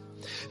does.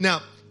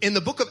 Now, in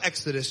the book of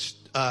Exodus,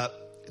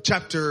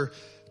 chapter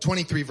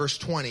 23, verse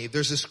 20,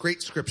 there's this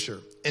great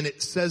scripture, and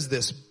it says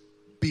this: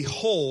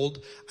 behold,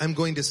 I'm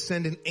going to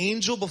send an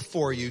angel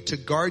before you to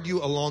guard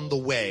you along the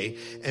way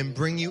and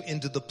bring you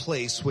into the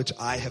place which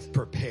I have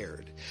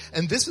prepared.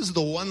 And this is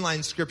the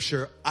one-line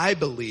scripture I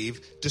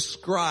believe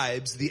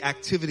describes the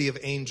activity of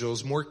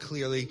angels more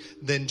clearly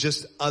than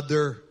just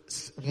other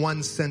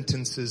one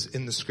sentences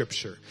in the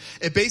scripture.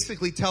 It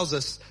basically tells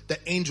us that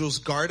angels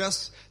guard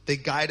us, they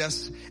guide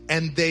us,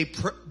 and they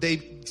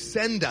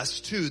send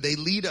us to, they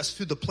lead us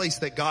to the place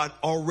that God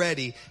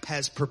already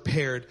has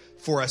prepared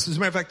for us. As a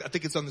matter of fact, I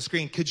think it's on the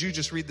screen. Could you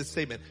just read the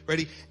statement?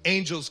 Ready?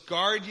 Angels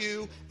guard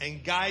you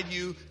and guide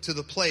you to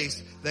the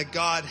place that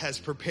God has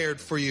prepared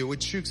for you.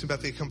 Would Chooks and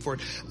Bethany come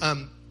forward?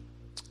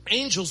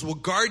 Angels will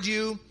guard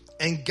you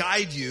and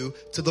guide you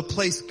to the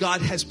place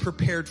God has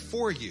prepared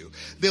for you.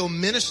 They'll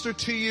minister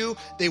to you.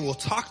 They will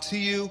talk to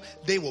you.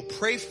 They will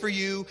pray for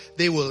you.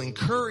 They will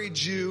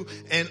encourage you.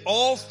 And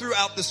all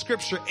throughout the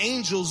scripture,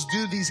 angels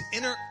do these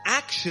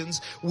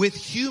interactions with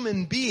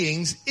human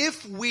beings.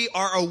 If we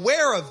are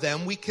aware of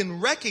them, we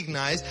can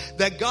recognize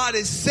that God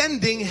is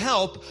sending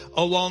help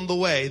along the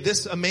way.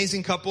 This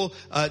amazing couple,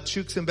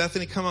 Chooks and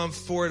Bethany, come on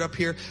forward up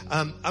here.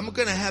 I'm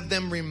going to have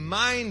them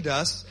remind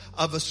us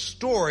of a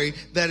story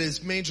that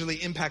has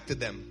majorly impacted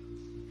them.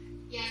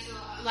 Yeah, so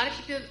a lot of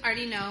people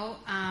already know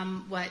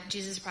what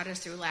Jesus brought us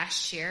through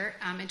last year.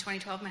 In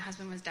 2012, my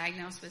husband was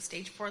diagnosed with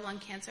stage 4 lung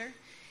cancer.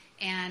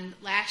 And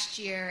last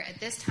year,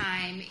 at this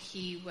time,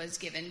 he was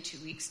given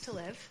 2 weeks to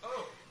live.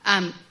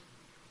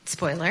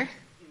 Spoiler,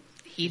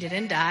 he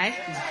didn't die.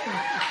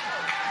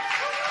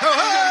 Ho,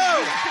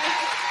 ho!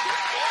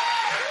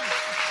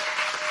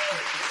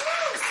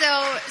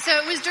 So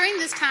it was during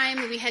this time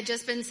that we had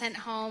just been sent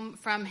home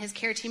from his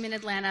care team in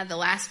Atlanta, the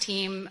last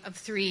team of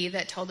 3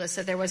 that told us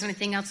that there wasn't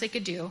anything else they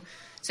could do.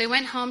 So we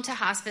went home to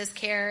hospice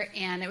care,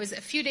 and it was a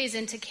few days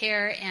into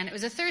care, and it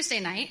was a Thursday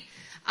night,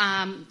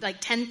 like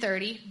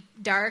 10:30,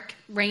 dark,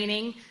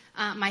 raining.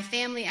 My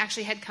family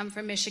actually had come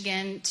from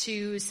Michigan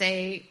to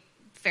say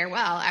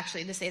farewell,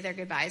 actually, to say their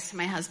goodbyes to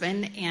my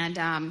husband.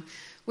 And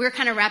we were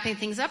kind of wrapping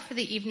things up for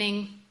the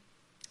evening,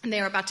 and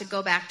they were about to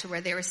go back to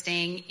where they were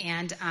staying,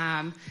 and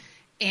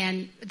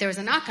there was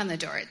a knock on the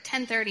door at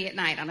 10:30 at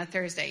night on a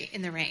Thursday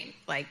in the rain.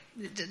 Like,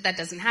 that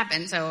doesn't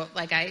happen. So,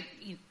 I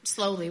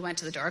slowly went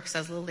to the door because I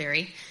was a little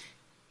leery.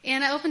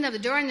 And I opened up the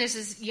door, and there's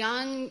this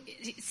young,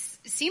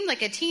 seemed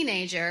like a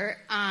teenager.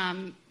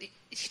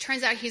 It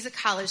turns out he's a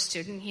college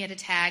student. He had a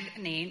tag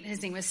name.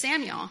 His name was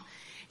Samuel.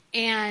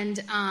 And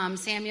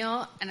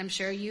Samuel, and I'm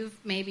sure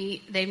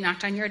they've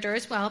knocked on your door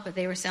as well, but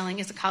they were as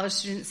a college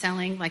student,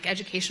 selling,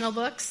 educational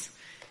books.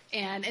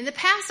 And in the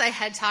past, I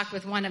had talked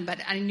with one of them,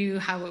 but I knew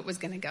how it was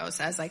going to go.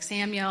 So I was like,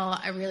 Samuel,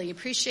 I really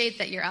appreciate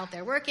that you're out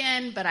there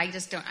working, but I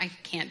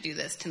can't do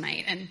this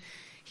tonight. And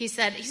he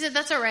said,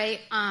 that's all right.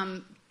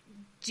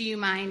 Do you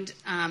mind?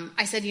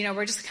 I said,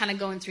 we're just kind of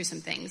going through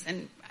some things,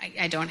 and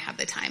I don't have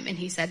the time. And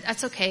he said,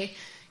 that's okay.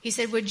 He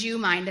said, would you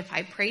mind if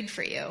I prayed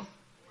for you?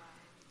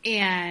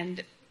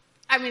 And,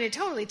 it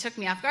totally took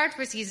me off guard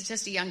because he's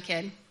just a young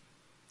kid.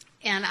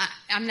 And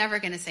I'm never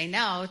going to say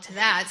no to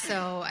that.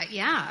 So,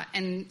 yeah.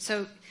 And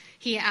so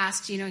he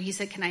asked, he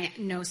said, can I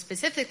know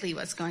specifically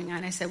what's going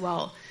on? I said,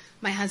 well,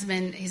 my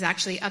husband, he's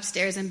actually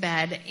upstairs in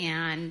bed,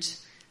 and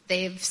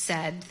they've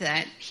said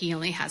that he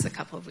only has a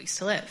couple of weeks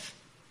to live.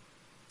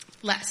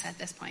 Less at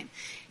this point.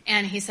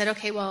 And he said,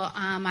 okay, well,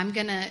 I'm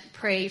going to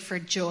pray for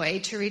joy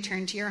to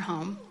return to your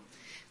home,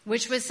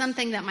 which was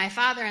something that my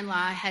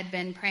father-in-law had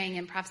been praying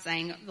and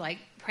prophesying,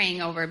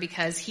 praying over,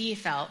 because he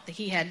felt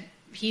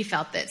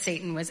that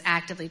Satan was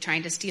actively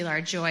trying to steal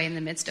our joy in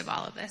the midst of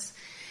all of this.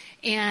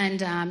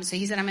 And so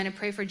he said, I'm going to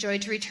pray for joy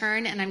to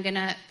return, and I'm going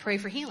to pray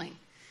for healing.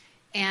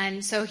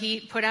 And so he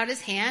put out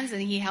his hands,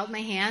 and he held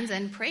my hands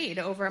and prayed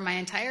over my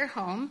entire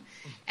home.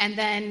 And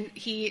then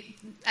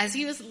as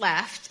he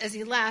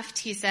left,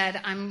 he said,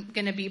 I'm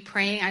going to be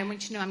praying. I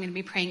want you to know I'm going to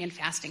be praying and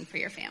fasting for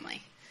your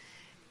family.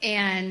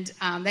 And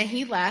then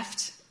he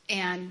left,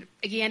 and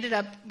he ended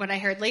up, what I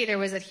heard later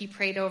was that he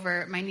prayed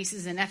over my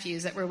nieces and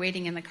nephews that were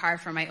waiting in the car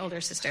for my older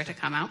sister to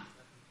come out.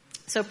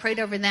 So prayed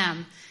over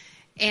them.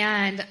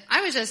 And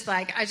I was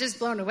just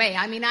blown away.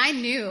 I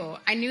knew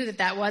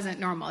that wasn't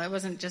normal. It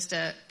wasn't just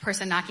a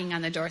person knocking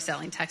on the door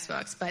selling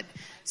textbooks. But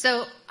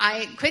so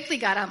I quickly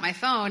got out my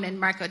phone, and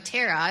Marco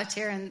Tara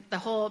and the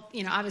whole,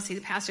 obviously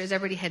the pastors,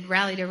 everybody had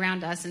rallied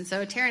around us. And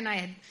so Tara and I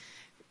had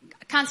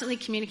constantly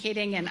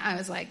communicating, and I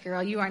was like,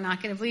 girl, you are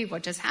not going to believe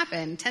what just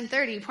happened.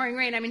 10:30, pouring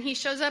rain. He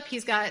shows up,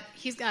 he's got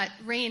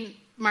rain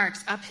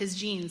marks up his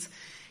jeans.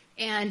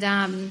 And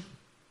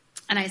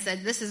I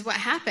said, this is what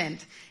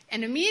happened.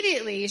 And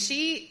immediately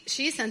she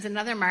sends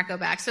another Marco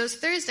back. So it's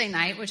Thursday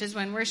night, which is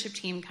when worship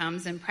team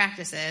comes and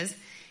practices.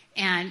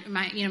 And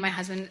my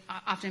husband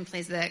often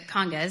plays the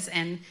congas.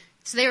 And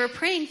so they were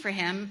praying for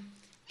him.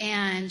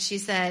 And she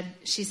said,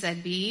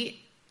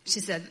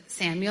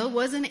 Samuel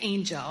was an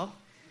angel.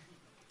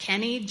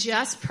 Kenny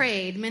just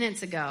prayed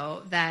minutes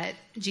ago that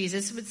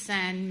Jesus would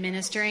send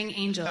ministering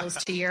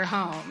angels to your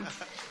home.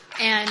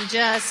 And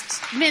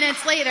just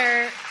minutes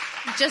later,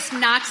 just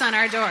knocks on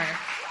our door.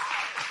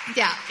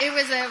 Yeah,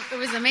 it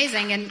was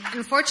amazing. And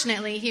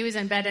unfortunately, he was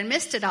in bed and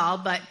missed it all,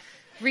 but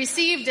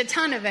received a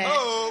ton of it.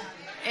 Oh.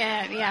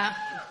 And yeah.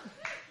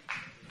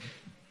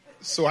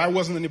 So I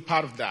wasn't any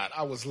part of that.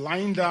 I was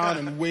lying down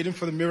and waiting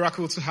for the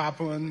miracle to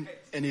happen,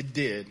 and it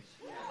did.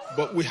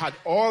 But we had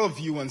all of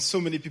you and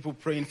so many people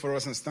praying for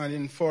us and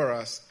standing for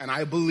us, and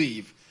I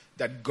believe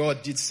that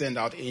God did send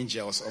out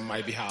angels on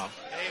my behalf.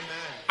 Amen.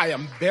 I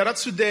am better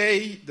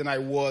today than I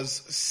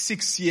was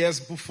 6 years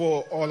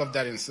before all of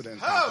that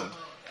incident happened.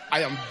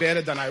 I am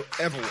better than I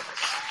ever was.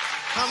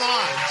 Come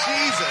on,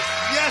 Jesus.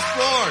 Yes,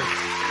 Lord.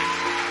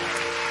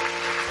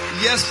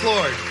 Yes,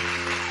 Lord.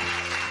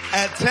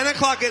 At 10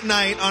 o'clock at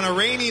night, on a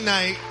rainy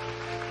night,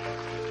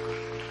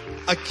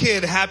 a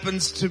kid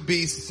happens to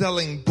be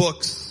selling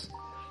books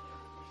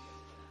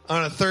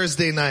on a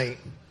Thursday night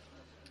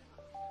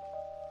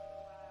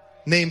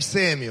named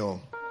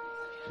Samuel.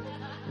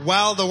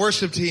 While the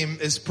worship team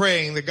is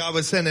praying that God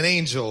would send an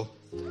angel,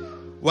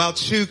 while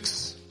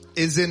Chooks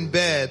is in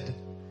bed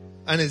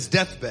on his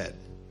deathbed.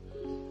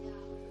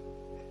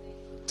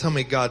 Tell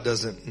me God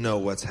doesn't know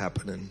what's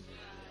happening,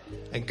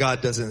 and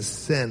God doesn't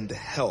send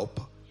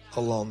help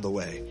along the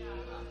way.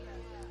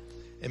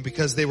 And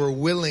because they were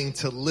willing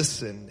to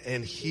listen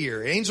and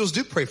hear. Angels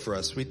do pray for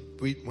us. We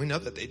know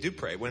that they do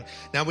pray. When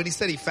he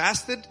said he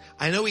fasted,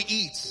 I know he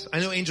eats. I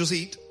know angels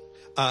eat.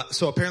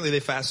 So apparently they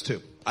fast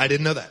too. I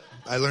didn't know that.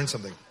 I learned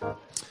something.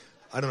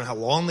 I don't know how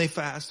long they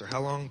fast or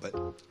how long, but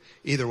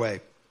either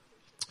way.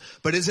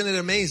 But isn't it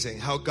amazing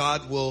how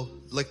God will,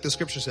 like the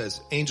scripture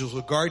says, angels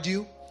will guard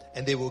you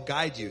and they will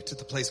guide you to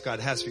the place God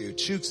has for you.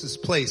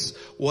 Chooks' place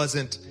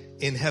wasn't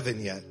in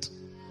heaven yet.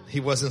 He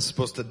wasn't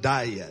supposed to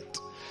die yet.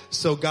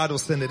 So God will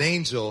send an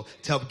angel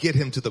to help get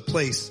him to the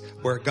place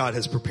where God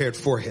has prepared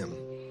for him.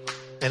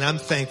 And I'm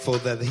thankful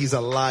that he's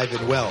alive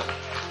and well.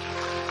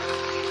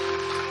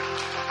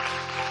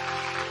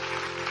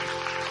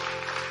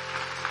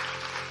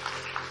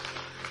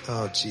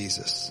 Oh,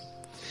 Jesus.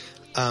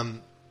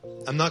 I'm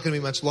not going to be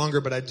much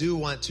longer, but I do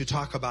want to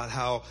talk about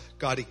how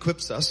God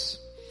equips us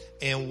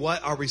and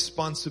what our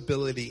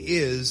responsibility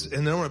is.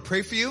 And then I want to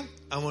pray for you.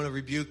 I want to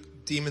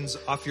rebuke demons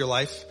off your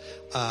life.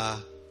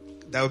 That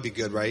would be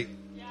good, right?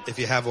 If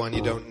you have one,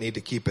 you don't need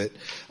to keep it.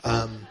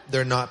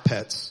 They're not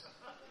pets.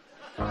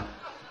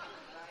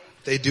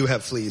 They do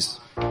have fleas.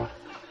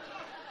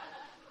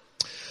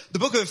 The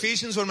book of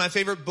Ephesians, one of my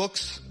favorite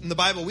books in the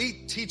Bible. We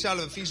teach out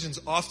of Ephesians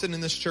often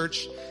in this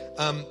church.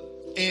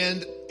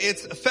 And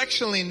it's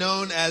affectionately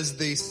known as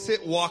the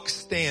Sit, Walk,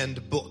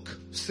 Stand book.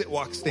 Sit,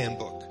 Walk, Stand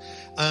book.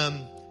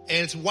 And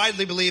it's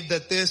widely believed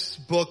that this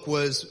book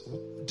was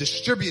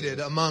distributed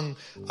among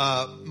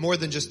more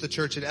than just the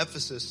church at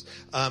Ephesus.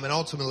 And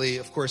ultimately,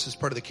 of course, is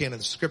part of the canon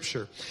of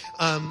Scripture.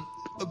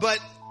 But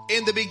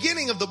in the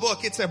beginning of the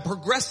book, it's a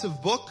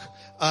progressive book.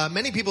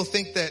 Many people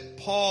think that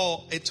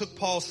it took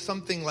Paul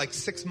something like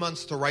 6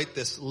 months to write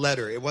this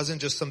letter. It wasn't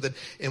just something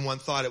in one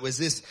thought. It was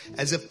this,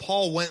 as if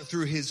Paul went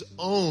through his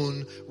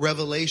own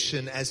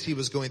revelation as he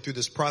was going through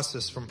this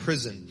process from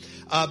prison.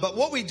 But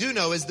what we do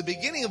know is the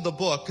beginning of the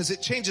book, because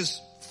it changes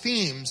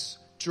themes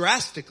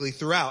drastically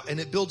throughout, and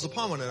it builds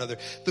upon one another.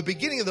 The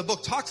beginning of the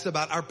book talks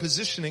about our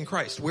position in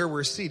Christ, where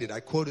we're seated. I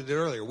quoted it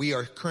earlier. We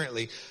are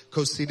currently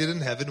co-seated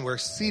in heaven. We're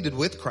seated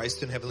with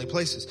Christ in heavenly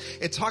places.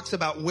 It talks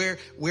about where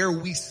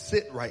we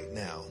sit right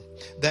now,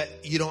 that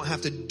you don't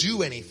have to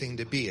do anything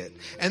to be it.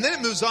 And then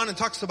it moves on and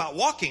talks about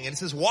walking, and it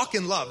says walk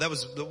in love. That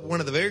was one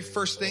of the very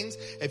first things.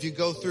 If you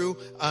go through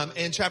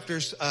in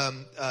chapters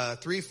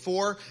 3,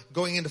 4,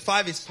 going into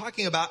 5, it's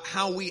talking about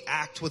how we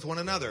act with one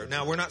another.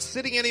 Now, we're not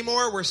sitting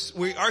anymore.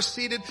 We are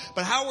seated,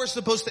 but how we're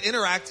supposed to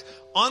interact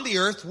on the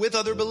earth with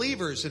other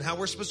believers and how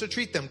we're supposed to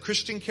treat them,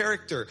 Christian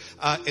character,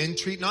 and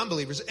treat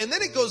non-believers. And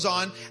then it goes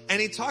on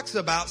and he talks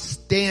about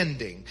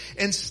standing.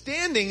 And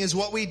standing is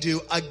what we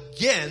do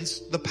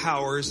against the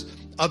powers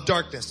of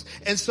darkness.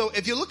 And so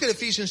if you look at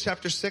Ephesians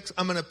chapter 6,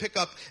 I'm going to pick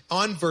up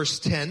on verse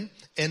 10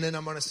 and then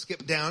I'm going to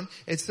skip down.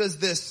 It says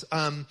this,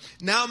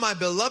 now my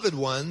beloved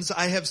ones,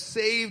 I have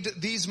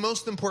saved these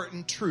most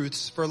important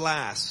truths for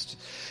last.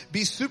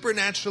 Be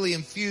supernaturally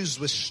infused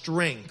with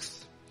strength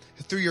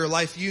through your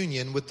life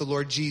union with the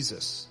Lord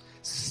Jesus.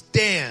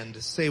 Stand,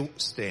 say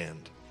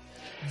stand,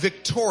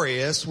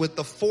 victorious with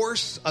the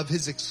force of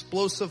his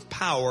explosive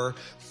power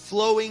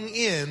flowing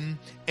in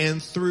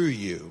and through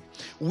you.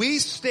 We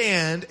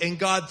stand and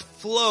God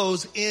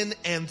flows in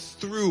and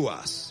through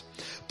us.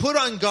 Put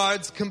on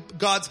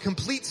God's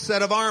complete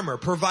set of armor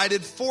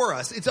provided for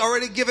us. It's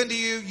already given to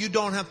you. You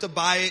don't have to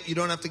buy it. You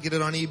don't have to get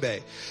it on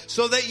eBay.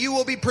 So that you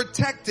will be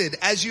protected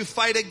as you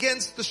fight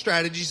against the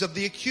strategies of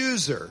the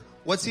accuser.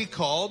 What's he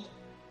called?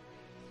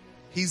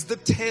 He's the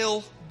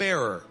tale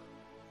bearer.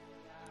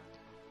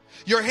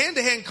 Your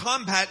hand-to-hand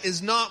combat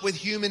is not with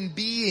human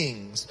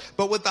beings,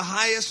 but with the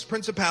highest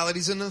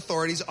principalities and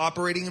authorities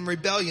operating in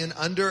rebellion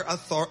under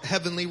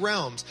heavenly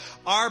realms.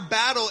 Our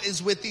battle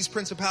is with these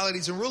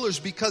principalities and rulers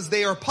because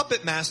they are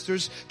puppet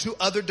masters to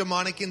other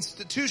demonic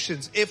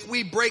institutions. If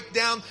we break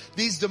down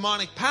these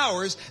demonic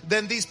powers,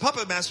 then these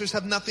puppet masters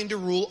have nothing to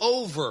rule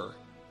over.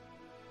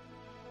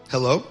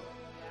 Hello?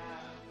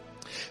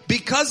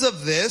 Because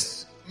of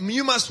this,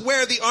 you must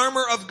wear the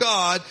armor of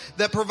God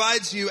that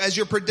provides you as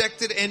you're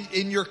protected and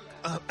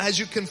as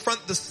you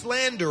confront the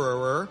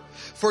slanderer,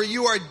 for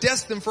you are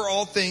destined for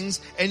all things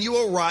and you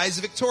will rise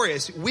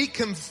victorious. We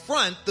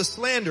confront the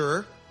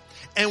slanderer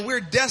and we're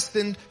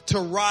destined to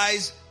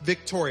rise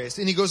victorious.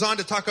 And he goes on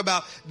to talk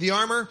about the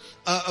armor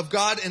of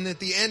God, and at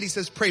the end he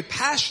says, pray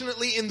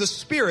passionately in the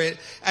Spirit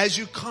as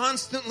you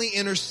constantly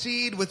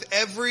intercede with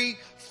every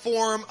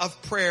form of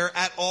prayer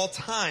at all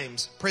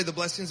times. Pray the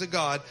blessings of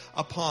God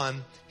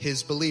upon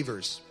his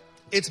believers.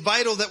 It's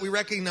vital that we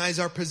recognize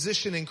our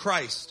position in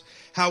Christ,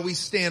 how we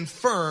stand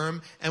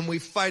firm and we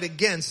fight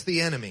against the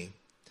enemy.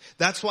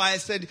 That's why I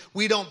said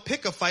we don't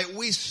pick a fight.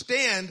 We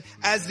stand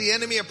as the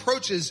enemy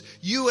approaches.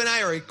 You and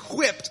I are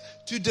equipped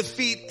to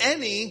defeat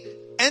any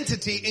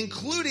entity,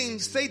 including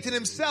Satan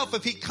himself,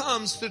 if he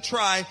comes to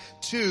try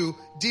to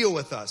deal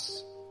with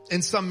us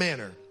in some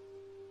manner.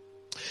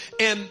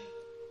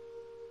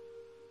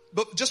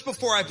 But just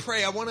before I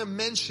pray, I want to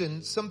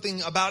mention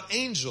something about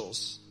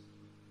angels.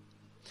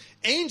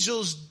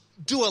 Angels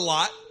do a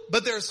lot,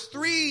 but there's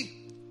three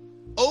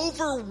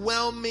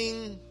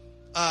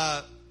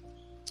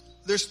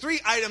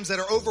items that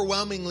are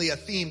overwhelmingly a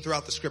theme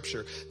throughout the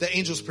scripture that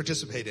angels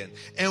participate in.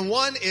 And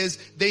one is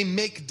they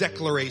make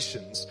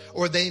declarations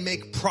or they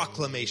make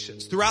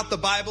proclamations. Throughout the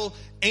Bible,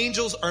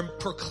 angels are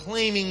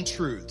proclaiming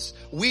truths.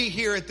 We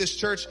here at this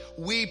church,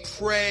 we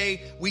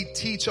pray, we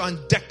teach on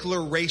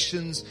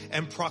declarations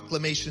and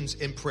proclamations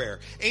in prayer.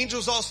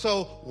 Angels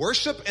also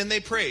worship and they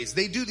praise.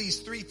 They do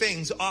these three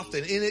things often,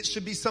 and it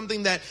should be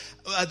something that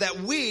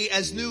we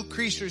as new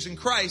creatures in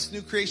Christ,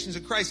 new creations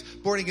in Christ,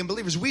 born again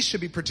believers, we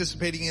should be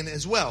participating in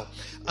as well.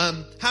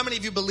 How many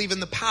of you believe in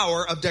the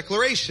power of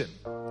declaration?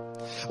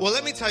 Well,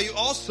 let me tell you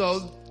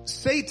also,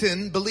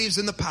 Satan believes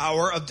in the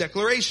power of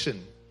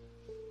declaration.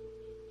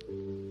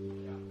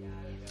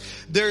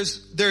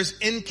 There's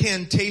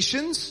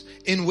incantations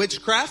in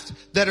witchcraft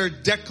that are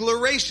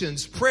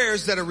declarations,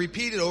 prayers that are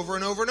repeated over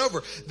and over and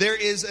over. There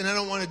is, and I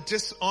don't want to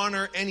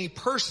dishonor any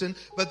person,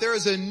 but there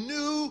is a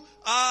new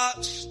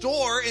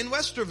store in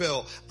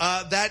Westerville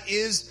that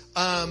is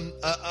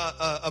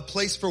a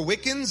place for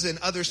Wiccans and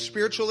other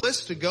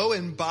spiritualists to go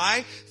and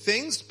buy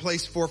things,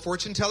 place for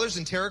fortune tellers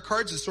and tarot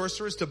cards and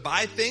sorcerers to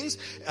buy things,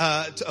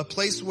 a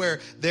place where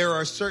there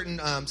are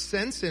certain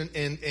scents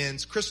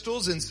and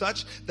crystals and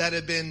such that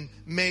have been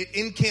made,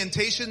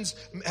 incantations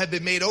have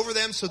been made over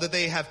them so that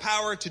they have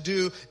power to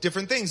do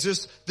different things.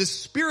 There's this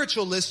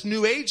spiritualist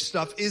new age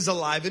stuff is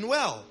alive and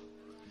well.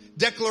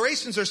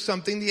 Declarations are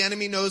something the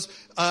enemy knows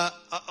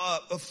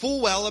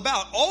full well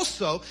about.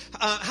 Also,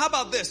 how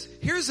about this?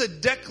 Here's a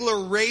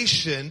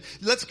declaration.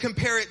 Let's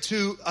compare it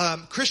to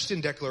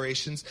Christian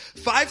declarations.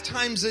 5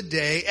 times a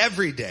day,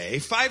 every day.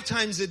 5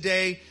 times a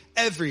day,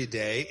 every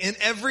day. In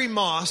every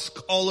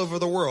mosque all over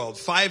the world.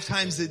 5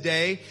 times a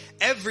day,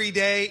 every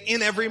day,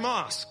 in every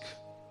mosque.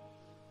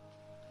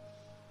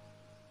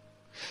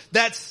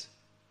 That's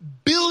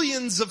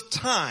billions of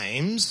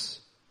times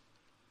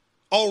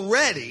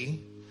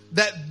already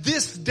that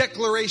this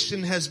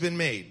declaration has been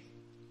made.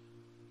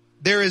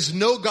 There is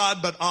no God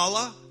but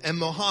Allah, and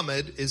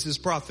Muhammad is his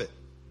prophet.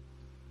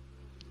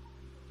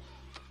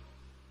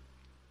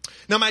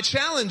 Now my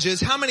challenge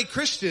is, how many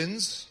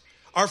Christians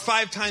are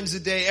 5 times a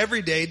day,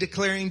 every day,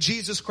 declaring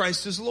Jesus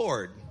Christ is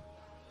Lord?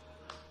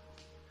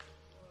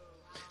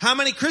 How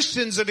many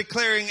Christians are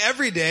declaring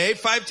every day,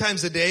 5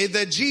 times a day,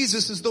 that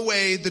Jesus is the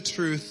way, the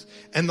truth,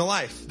 and the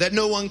life? That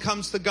no one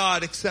comes to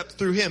God except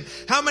through him.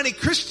 How many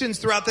Christians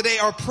throughout the day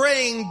are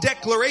praying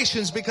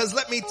declarations? Because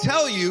let me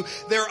tell you,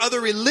 there are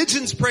other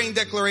religions praying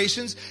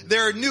declarations.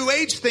 There are new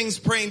age things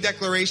praying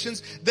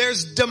declarations.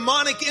 There's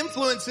demonic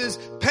influences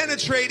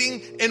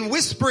penetrating and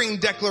whispering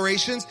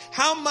declarations.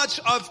 How many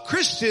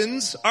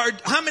Christians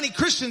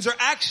are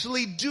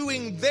actually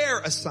doing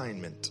their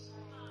assignment?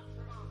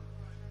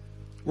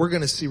 We're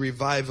going to see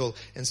revival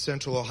in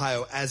Central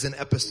Ohio as an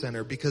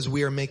epicenter because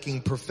we are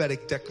making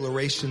prophetic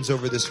declarations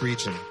over this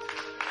region.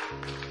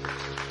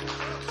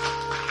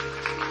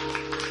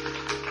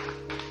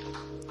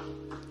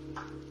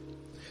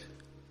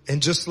 And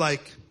just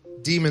like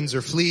demons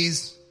are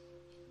fleas,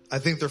 I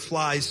think they're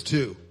flies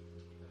too.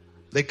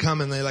 They come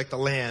and they like to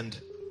land.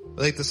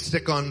 They like to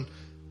stick on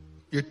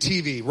your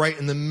TV right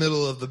in the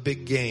middle of the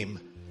big game.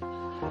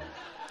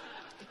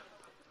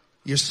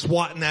 You're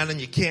swatting at them,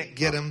 you can't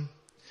get them.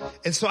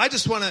 And so I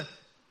just want to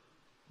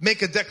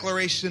make a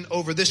declaration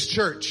over this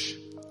church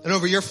and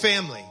over your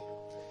family.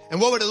 And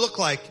what would it look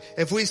like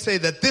if we say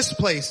that this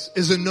place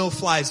is a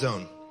no-fly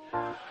zone?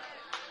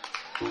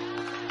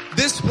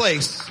 This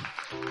place,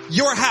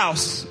 your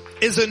house,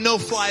 is a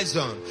no-fly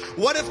zone.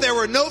 What if there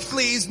were no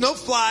fleas, no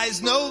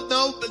flies,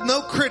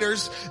 no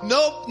critters,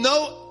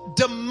 no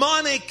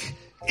demonic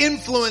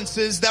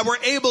influences that were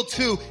able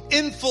to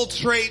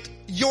infiltrate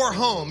your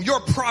home,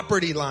 your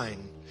property line?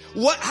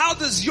 How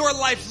does your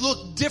life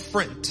look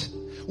different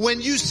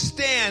when you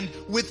stand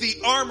with the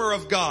armor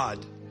of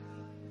God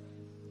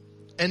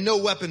and no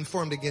weapon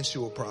formed against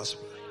you will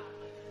prosper?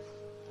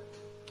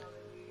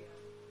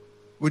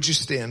 Would you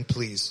stand,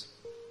 please?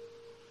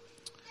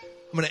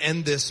 I'm going to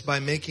end this by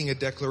making a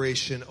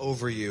declaration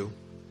over you.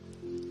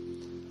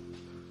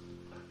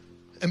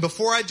 And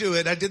before I do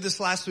it, I did this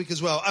last week as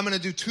well. I'm going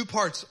to do 2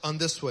 parts on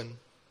this one.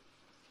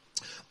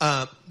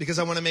 Because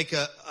I want to make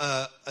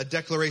a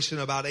declaration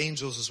about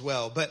angels as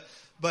well.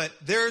 But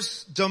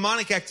there's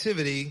demonic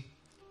activity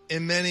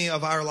in many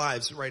of our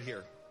lives right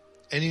here.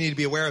 And you need to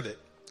be aware of it.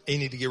 And you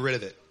need to get rid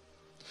of it.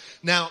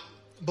 Now,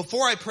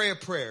 before I pray a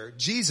prayer,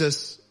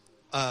 Jesus,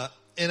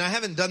 and I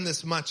haven't done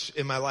this much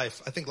in my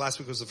life. I think last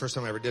week was the first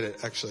time I ever did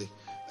it, actually.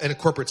 In a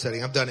corporate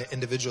setting. I've done it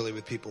individually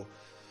with people.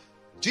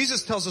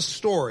 Jesus tells a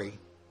story.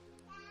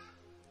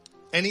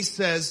 And he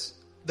says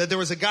that there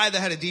was a guy that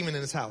had a demon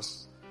in his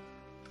house.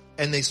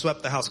 And they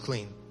swept the house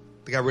clean.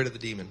 They got rid of the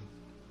demon.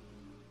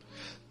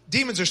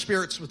 Demons are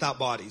spirits without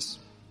bodies.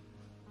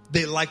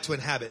 They like to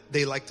inhabit.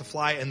 They like to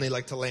fly and they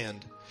like to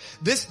land.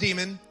 This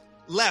demon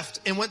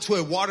left and went to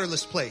a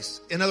waterless place.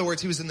 In other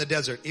words, he was in the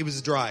desert. He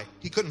was dry.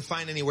 He couldn't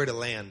find anywhere to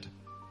land.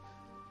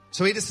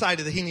 So he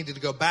decided that he needed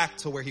to go back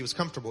to where he was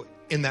comfortable,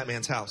 in that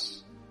man's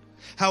house.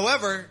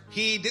 However,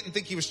 he didn't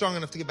think he was strong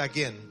enough to get back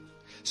in.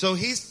 So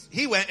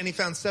he went and he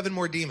found 7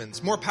 more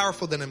demons, more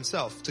powerful than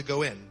himself, to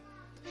go in.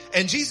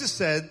 And Jesus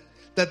said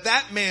that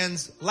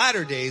man's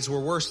latter days were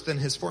worse than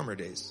his former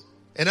days.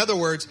 In other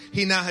words,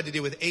 he now had to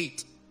deal with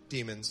 8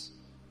 demons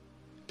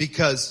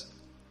because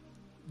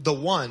the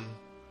one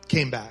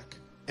came back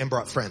and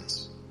brought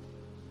friends.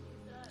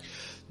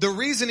 The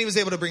reason he was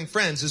able to bring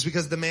friends is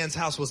because the man's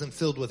house wasn't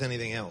filled with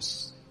anything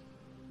else.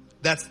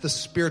 That's the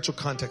spiritual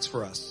context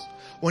for us.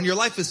 When your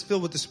life is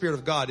filled with the Spirit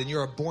of God and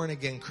you're a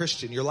born-again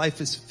Christian, your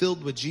life is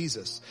filled with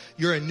Jesus,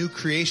 you're a new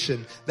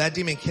creation, that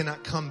demon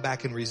cannot come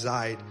back and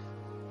reside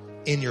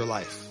in your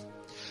life.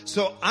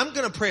 So I'm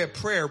going to pray a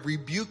prayer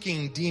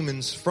rebuking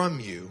demons from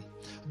you.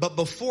 But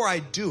before I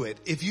do it,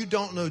 if you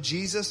don't know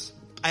Jesus,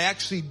 I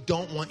actually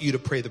don't want you to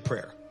pray the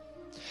prayer.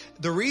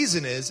 The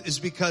reason is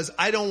because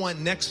I don't want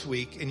next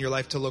week in your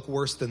life to look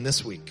worse than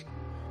this week.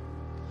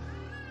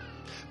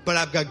 But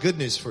I've got good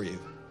news for you.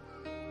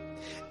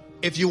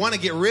 If you want to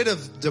get rid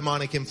of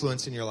demonic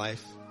influence in your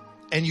life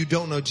and you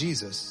don't know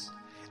Jesus,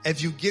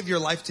 if you give your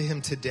life to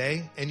him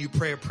today and you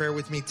pray a prayer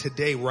with me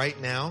today, right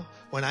now,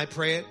 when I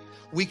pray it,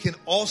 you can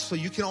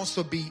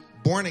also be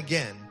born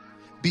again,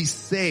 be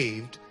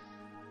saved,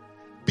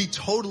 be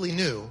totally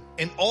new,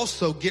 and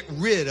also get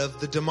rid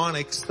of the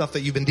demonic stuff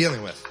that you've been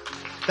dealing with.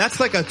 That's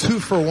like a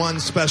 2-for-1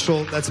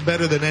 special. That's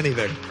better than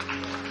anything.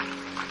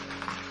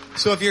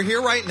 So if you're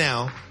here right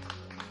now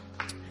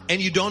and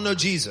you don't know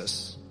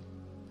Jesus,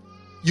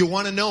 you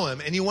want to know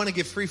him and you want to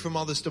get free from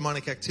all this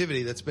demonic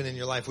activity that's been in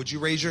your life, would you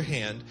raise your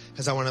hand?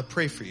 Because I want to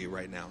pray for you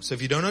right now. So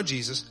if you don't know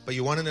Jesus, but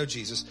you want to know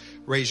Jesus,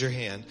 raise your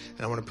hand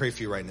and I want to pray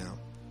for you right now.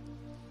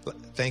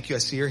 Thank you. I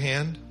see your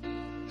hand.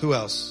 Who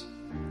else?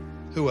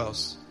 Who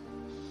else?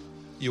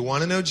 You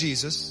want to know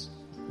Jesus?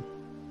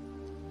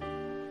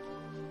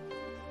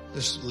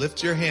 Just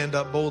lift your hand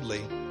up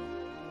boldly,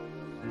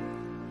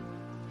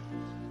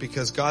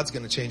 because God's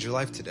going to change your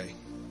life today.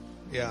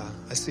 Yeah,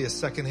 I see a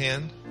second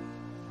hand.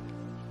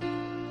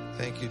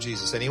 Thank you,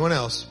 Jesus. Anyone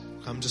else?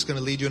 I'm just going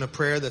to lead you in a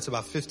prayer that's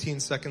about 15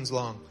 seconds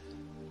long.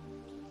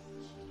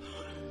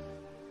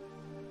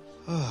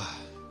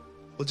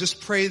 Well,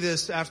 just pray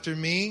this after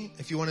me.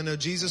 If you want to know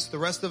Jesus, the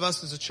rest of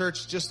us as a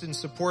church, just in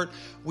support,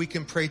 we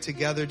can pray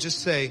together. Just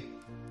say,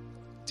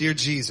 Dear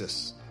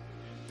Jesus,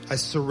 I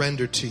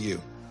surrender to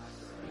you.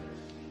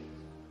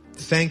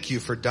 Thank you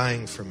for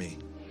dying for me.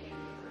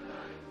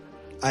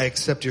 I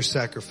accept your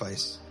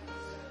sacrifice.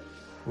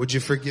 Would you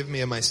forgive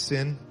me of my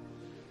sin?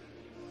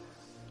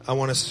 I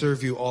want to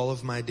serve you all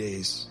of my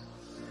days.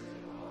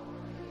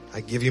 I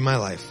give you my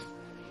life.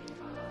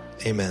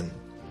 Amen.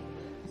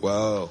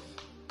 Whoa.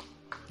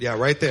 Yeah,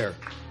 right there.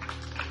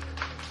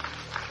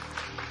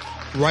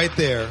 Right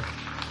there.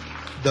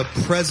 The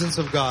presence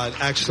of God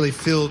actually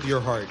filled your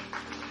heart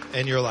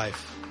and your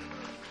life.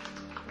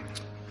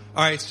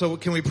 All right, so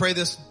can we pray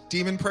this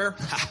demon prayer?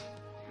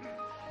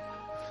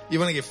 You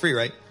want to get free,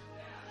 right?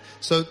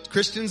 So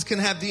Christians can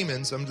have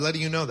demons. I'm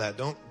letting you know that.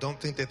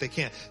 Don't think that they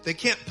can't. They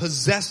can't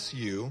possess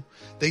you.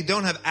 They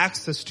don't have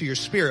access to your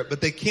spirit,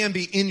 but they can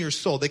be in your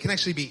soul. They can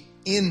actually be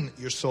in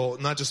your soul,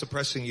 not just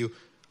oppressing you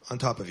on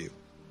top of you.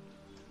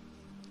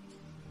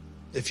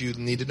 If you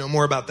need to know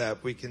more about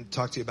that, we can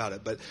talk to you about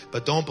it.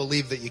 But don't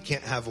believe that you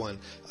can't have one.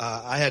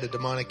 I had a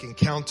demonic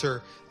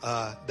encounter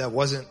that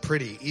wasn't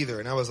pretty either.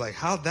 And I was like,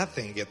 how'd that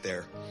thing get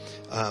there?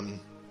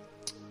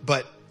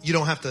 But you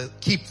don't have to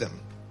keep them.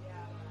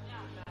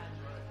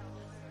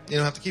 You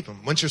don't have to keep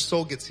them. Once your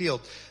soul gets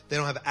healed, they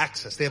don't have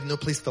access. They have no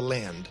place to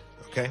land.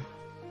 Okay?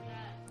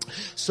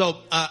 So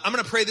I'm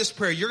going to pray this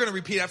prayer. You're going to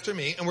repeat after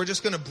me, and we're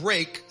just going to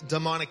break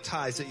demonic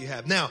ties that you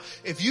have. Now,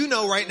 if you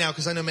know right now,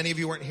 because I know many of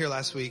you weren't here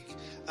last week,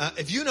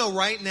 if you know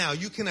right now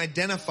you can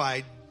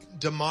identify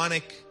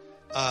demonic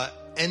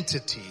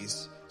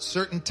entities,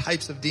 certain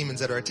types of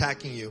demons that are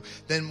attacking you,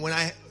 then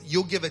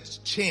you'll give a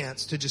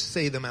chance to just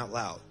say them out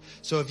loud.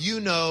 So if you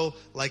know,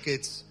 like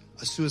it's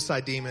a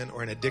suicide demon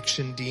or an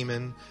addiction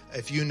demon,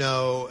 if you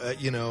know,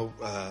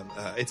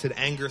 it's an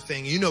anger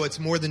thing, you know it's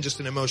more than just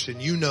an emotion,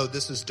 you know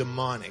this is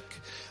demonic,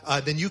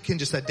 then you can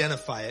just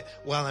identify it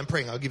while I'm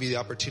praying. I'll give you the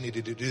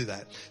opportunity to do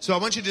that. So I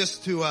want you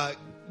just to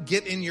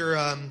get in your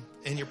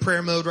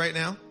prayer mode right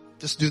now.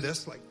 Just do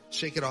this, like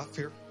shake it off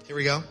here. Here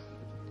we go.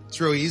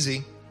 It's real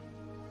easy.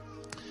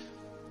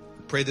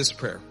 Pray this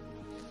prayer.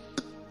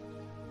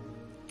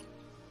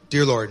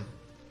 Dear Lord,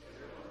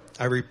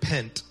 I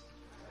repent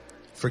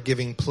for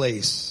giving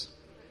place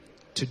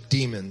to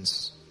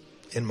demons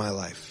in my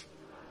life.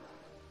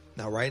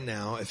 Now, right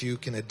now, if you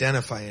can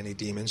identify any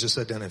demons, just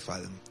identify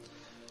them.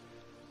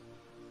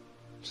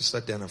 Just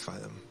identify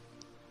them.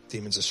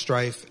 Demons of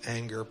strife,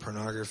 anger,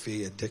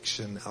 pornography,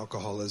 addiction,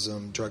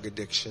 alcoholism, drug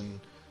addiction,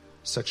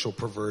 sexual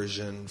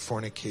perversion,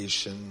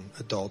 fornication,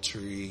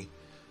 adultery,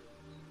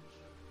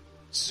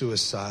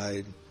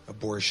 suicide,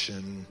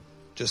 abortion.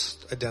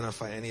 Just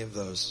identify any of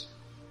those.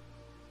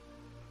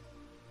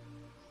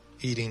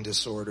 Eating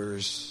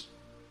disorders.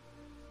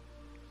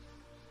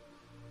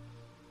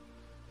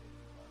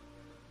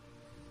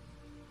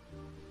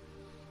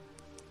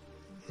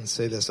 And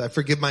say this: I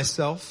forgive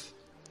myself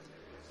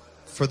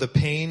for the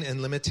pain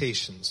and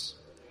limitations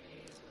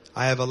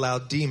I have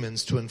allowed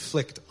demons to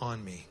inflict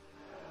on me.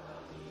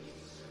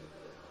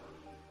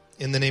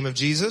 In the name of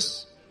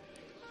Jesus,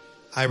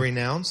 I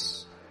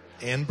renounce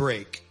and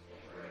break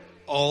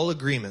all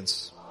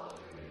agreements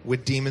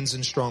with demons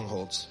and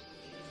strongholds.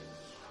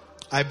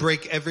 I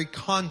break every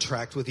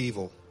contract with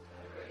evil.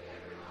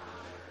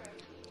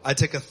 I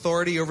take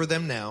authority over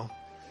them now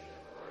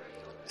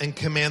and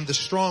command the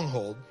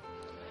stronghold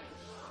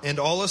and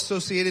all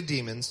associated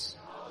demons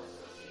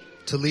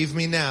to leave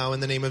me now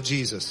in the name of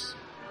Jesus.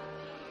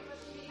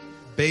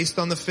 Based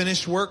on the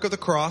finished work of the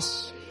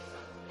cross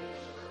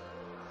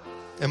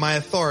and my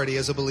authority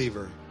as a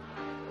believer.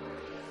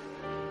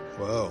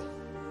 Whoa.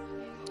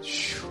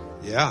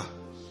 Yeah.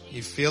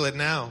 You feel it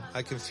now.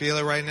 I can feel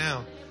it right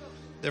now.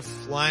 They're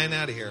flying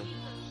out of here.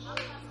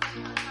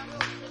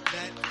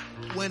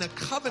 That when a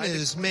covenant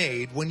is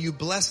made, when you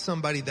bless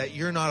somebody that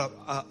you're not,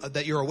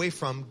 that you're away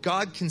from,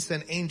 God can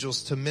send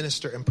angels to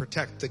minister and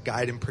protect, to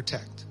guide and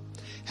protect.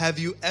 Have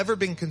you ever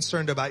been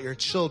concerned about your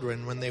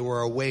children when they were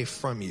away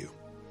from you?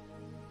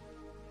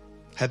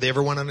 Have they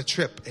ever went on a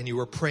trip and you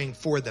were praying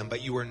for them,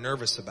 but you were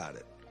nervous about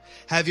it?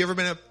 Have you ever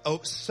been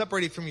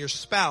separated from your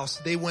spouse?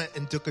 They went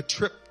and took a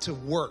trip to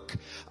work.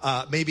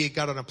 Maybe it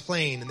got on a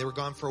plane and they were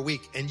gone for a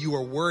week and you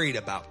were worried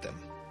about them.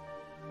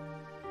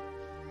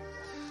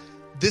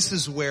 this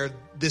is where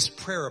this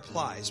prayer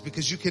applies,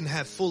 because you can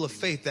have full of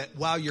faith that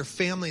while your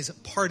family's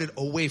parted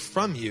away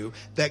from you,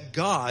 that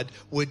God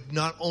would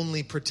not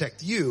only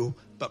protect you,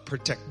 but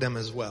protect them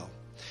as well.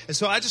 And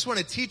so I just want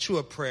to teach you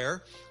a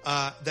prayer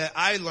that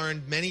I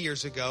learned many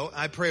years ago.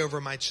 I pray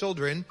over my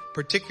children,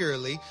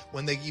 particularly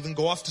when they even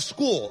go off to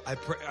school. I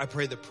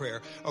pray the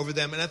prayer over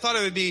them. And I thought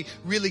it would be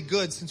really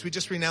good, since we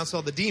just renounced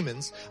all the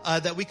demons,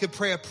 that we could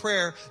pray a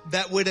prayer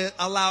that would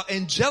allow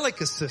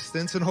angelic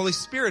assistance and Holy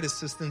Spirit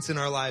assistance in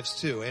our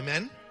lives too.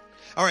 Amen?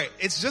 All right,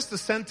 it's just a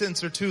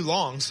sentence or two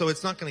long, so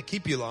it's not going to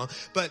keep you long.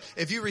 But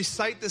if you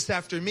recite this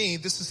after me,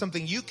 this is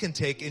something you can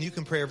take and you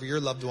can pray over your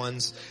loved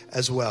ones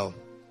as well.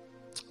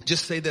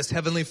 Just say this: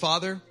 Heavenly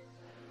Father,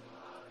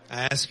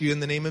 I ask you in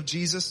the name of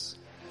Jesus,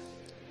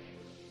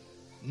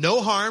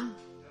 no harm,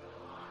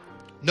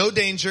 no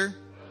danger,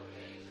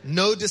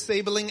 no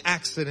disabling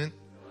accident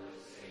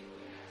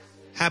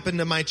happen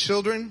to my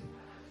children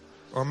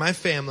or my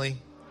family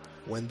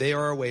when they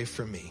are away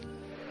from me.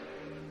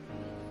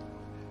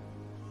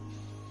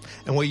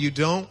 And what you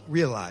don't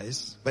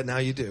realize, but now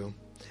you do,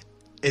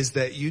 is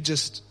that you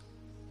just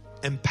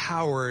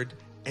empowered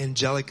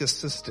angelic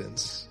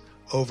assistance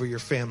over your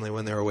family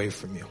when they're away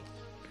from you.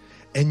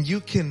 And you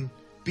can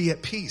be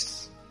at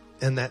peace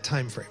in that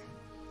time frame.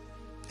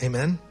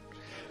 Amen?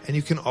 And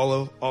you can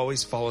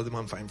always follow them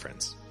on Find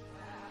Friends.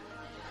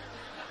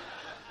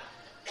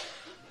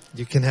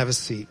 You can have a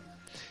seat.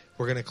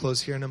 We're going to close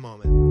here in a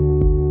moment.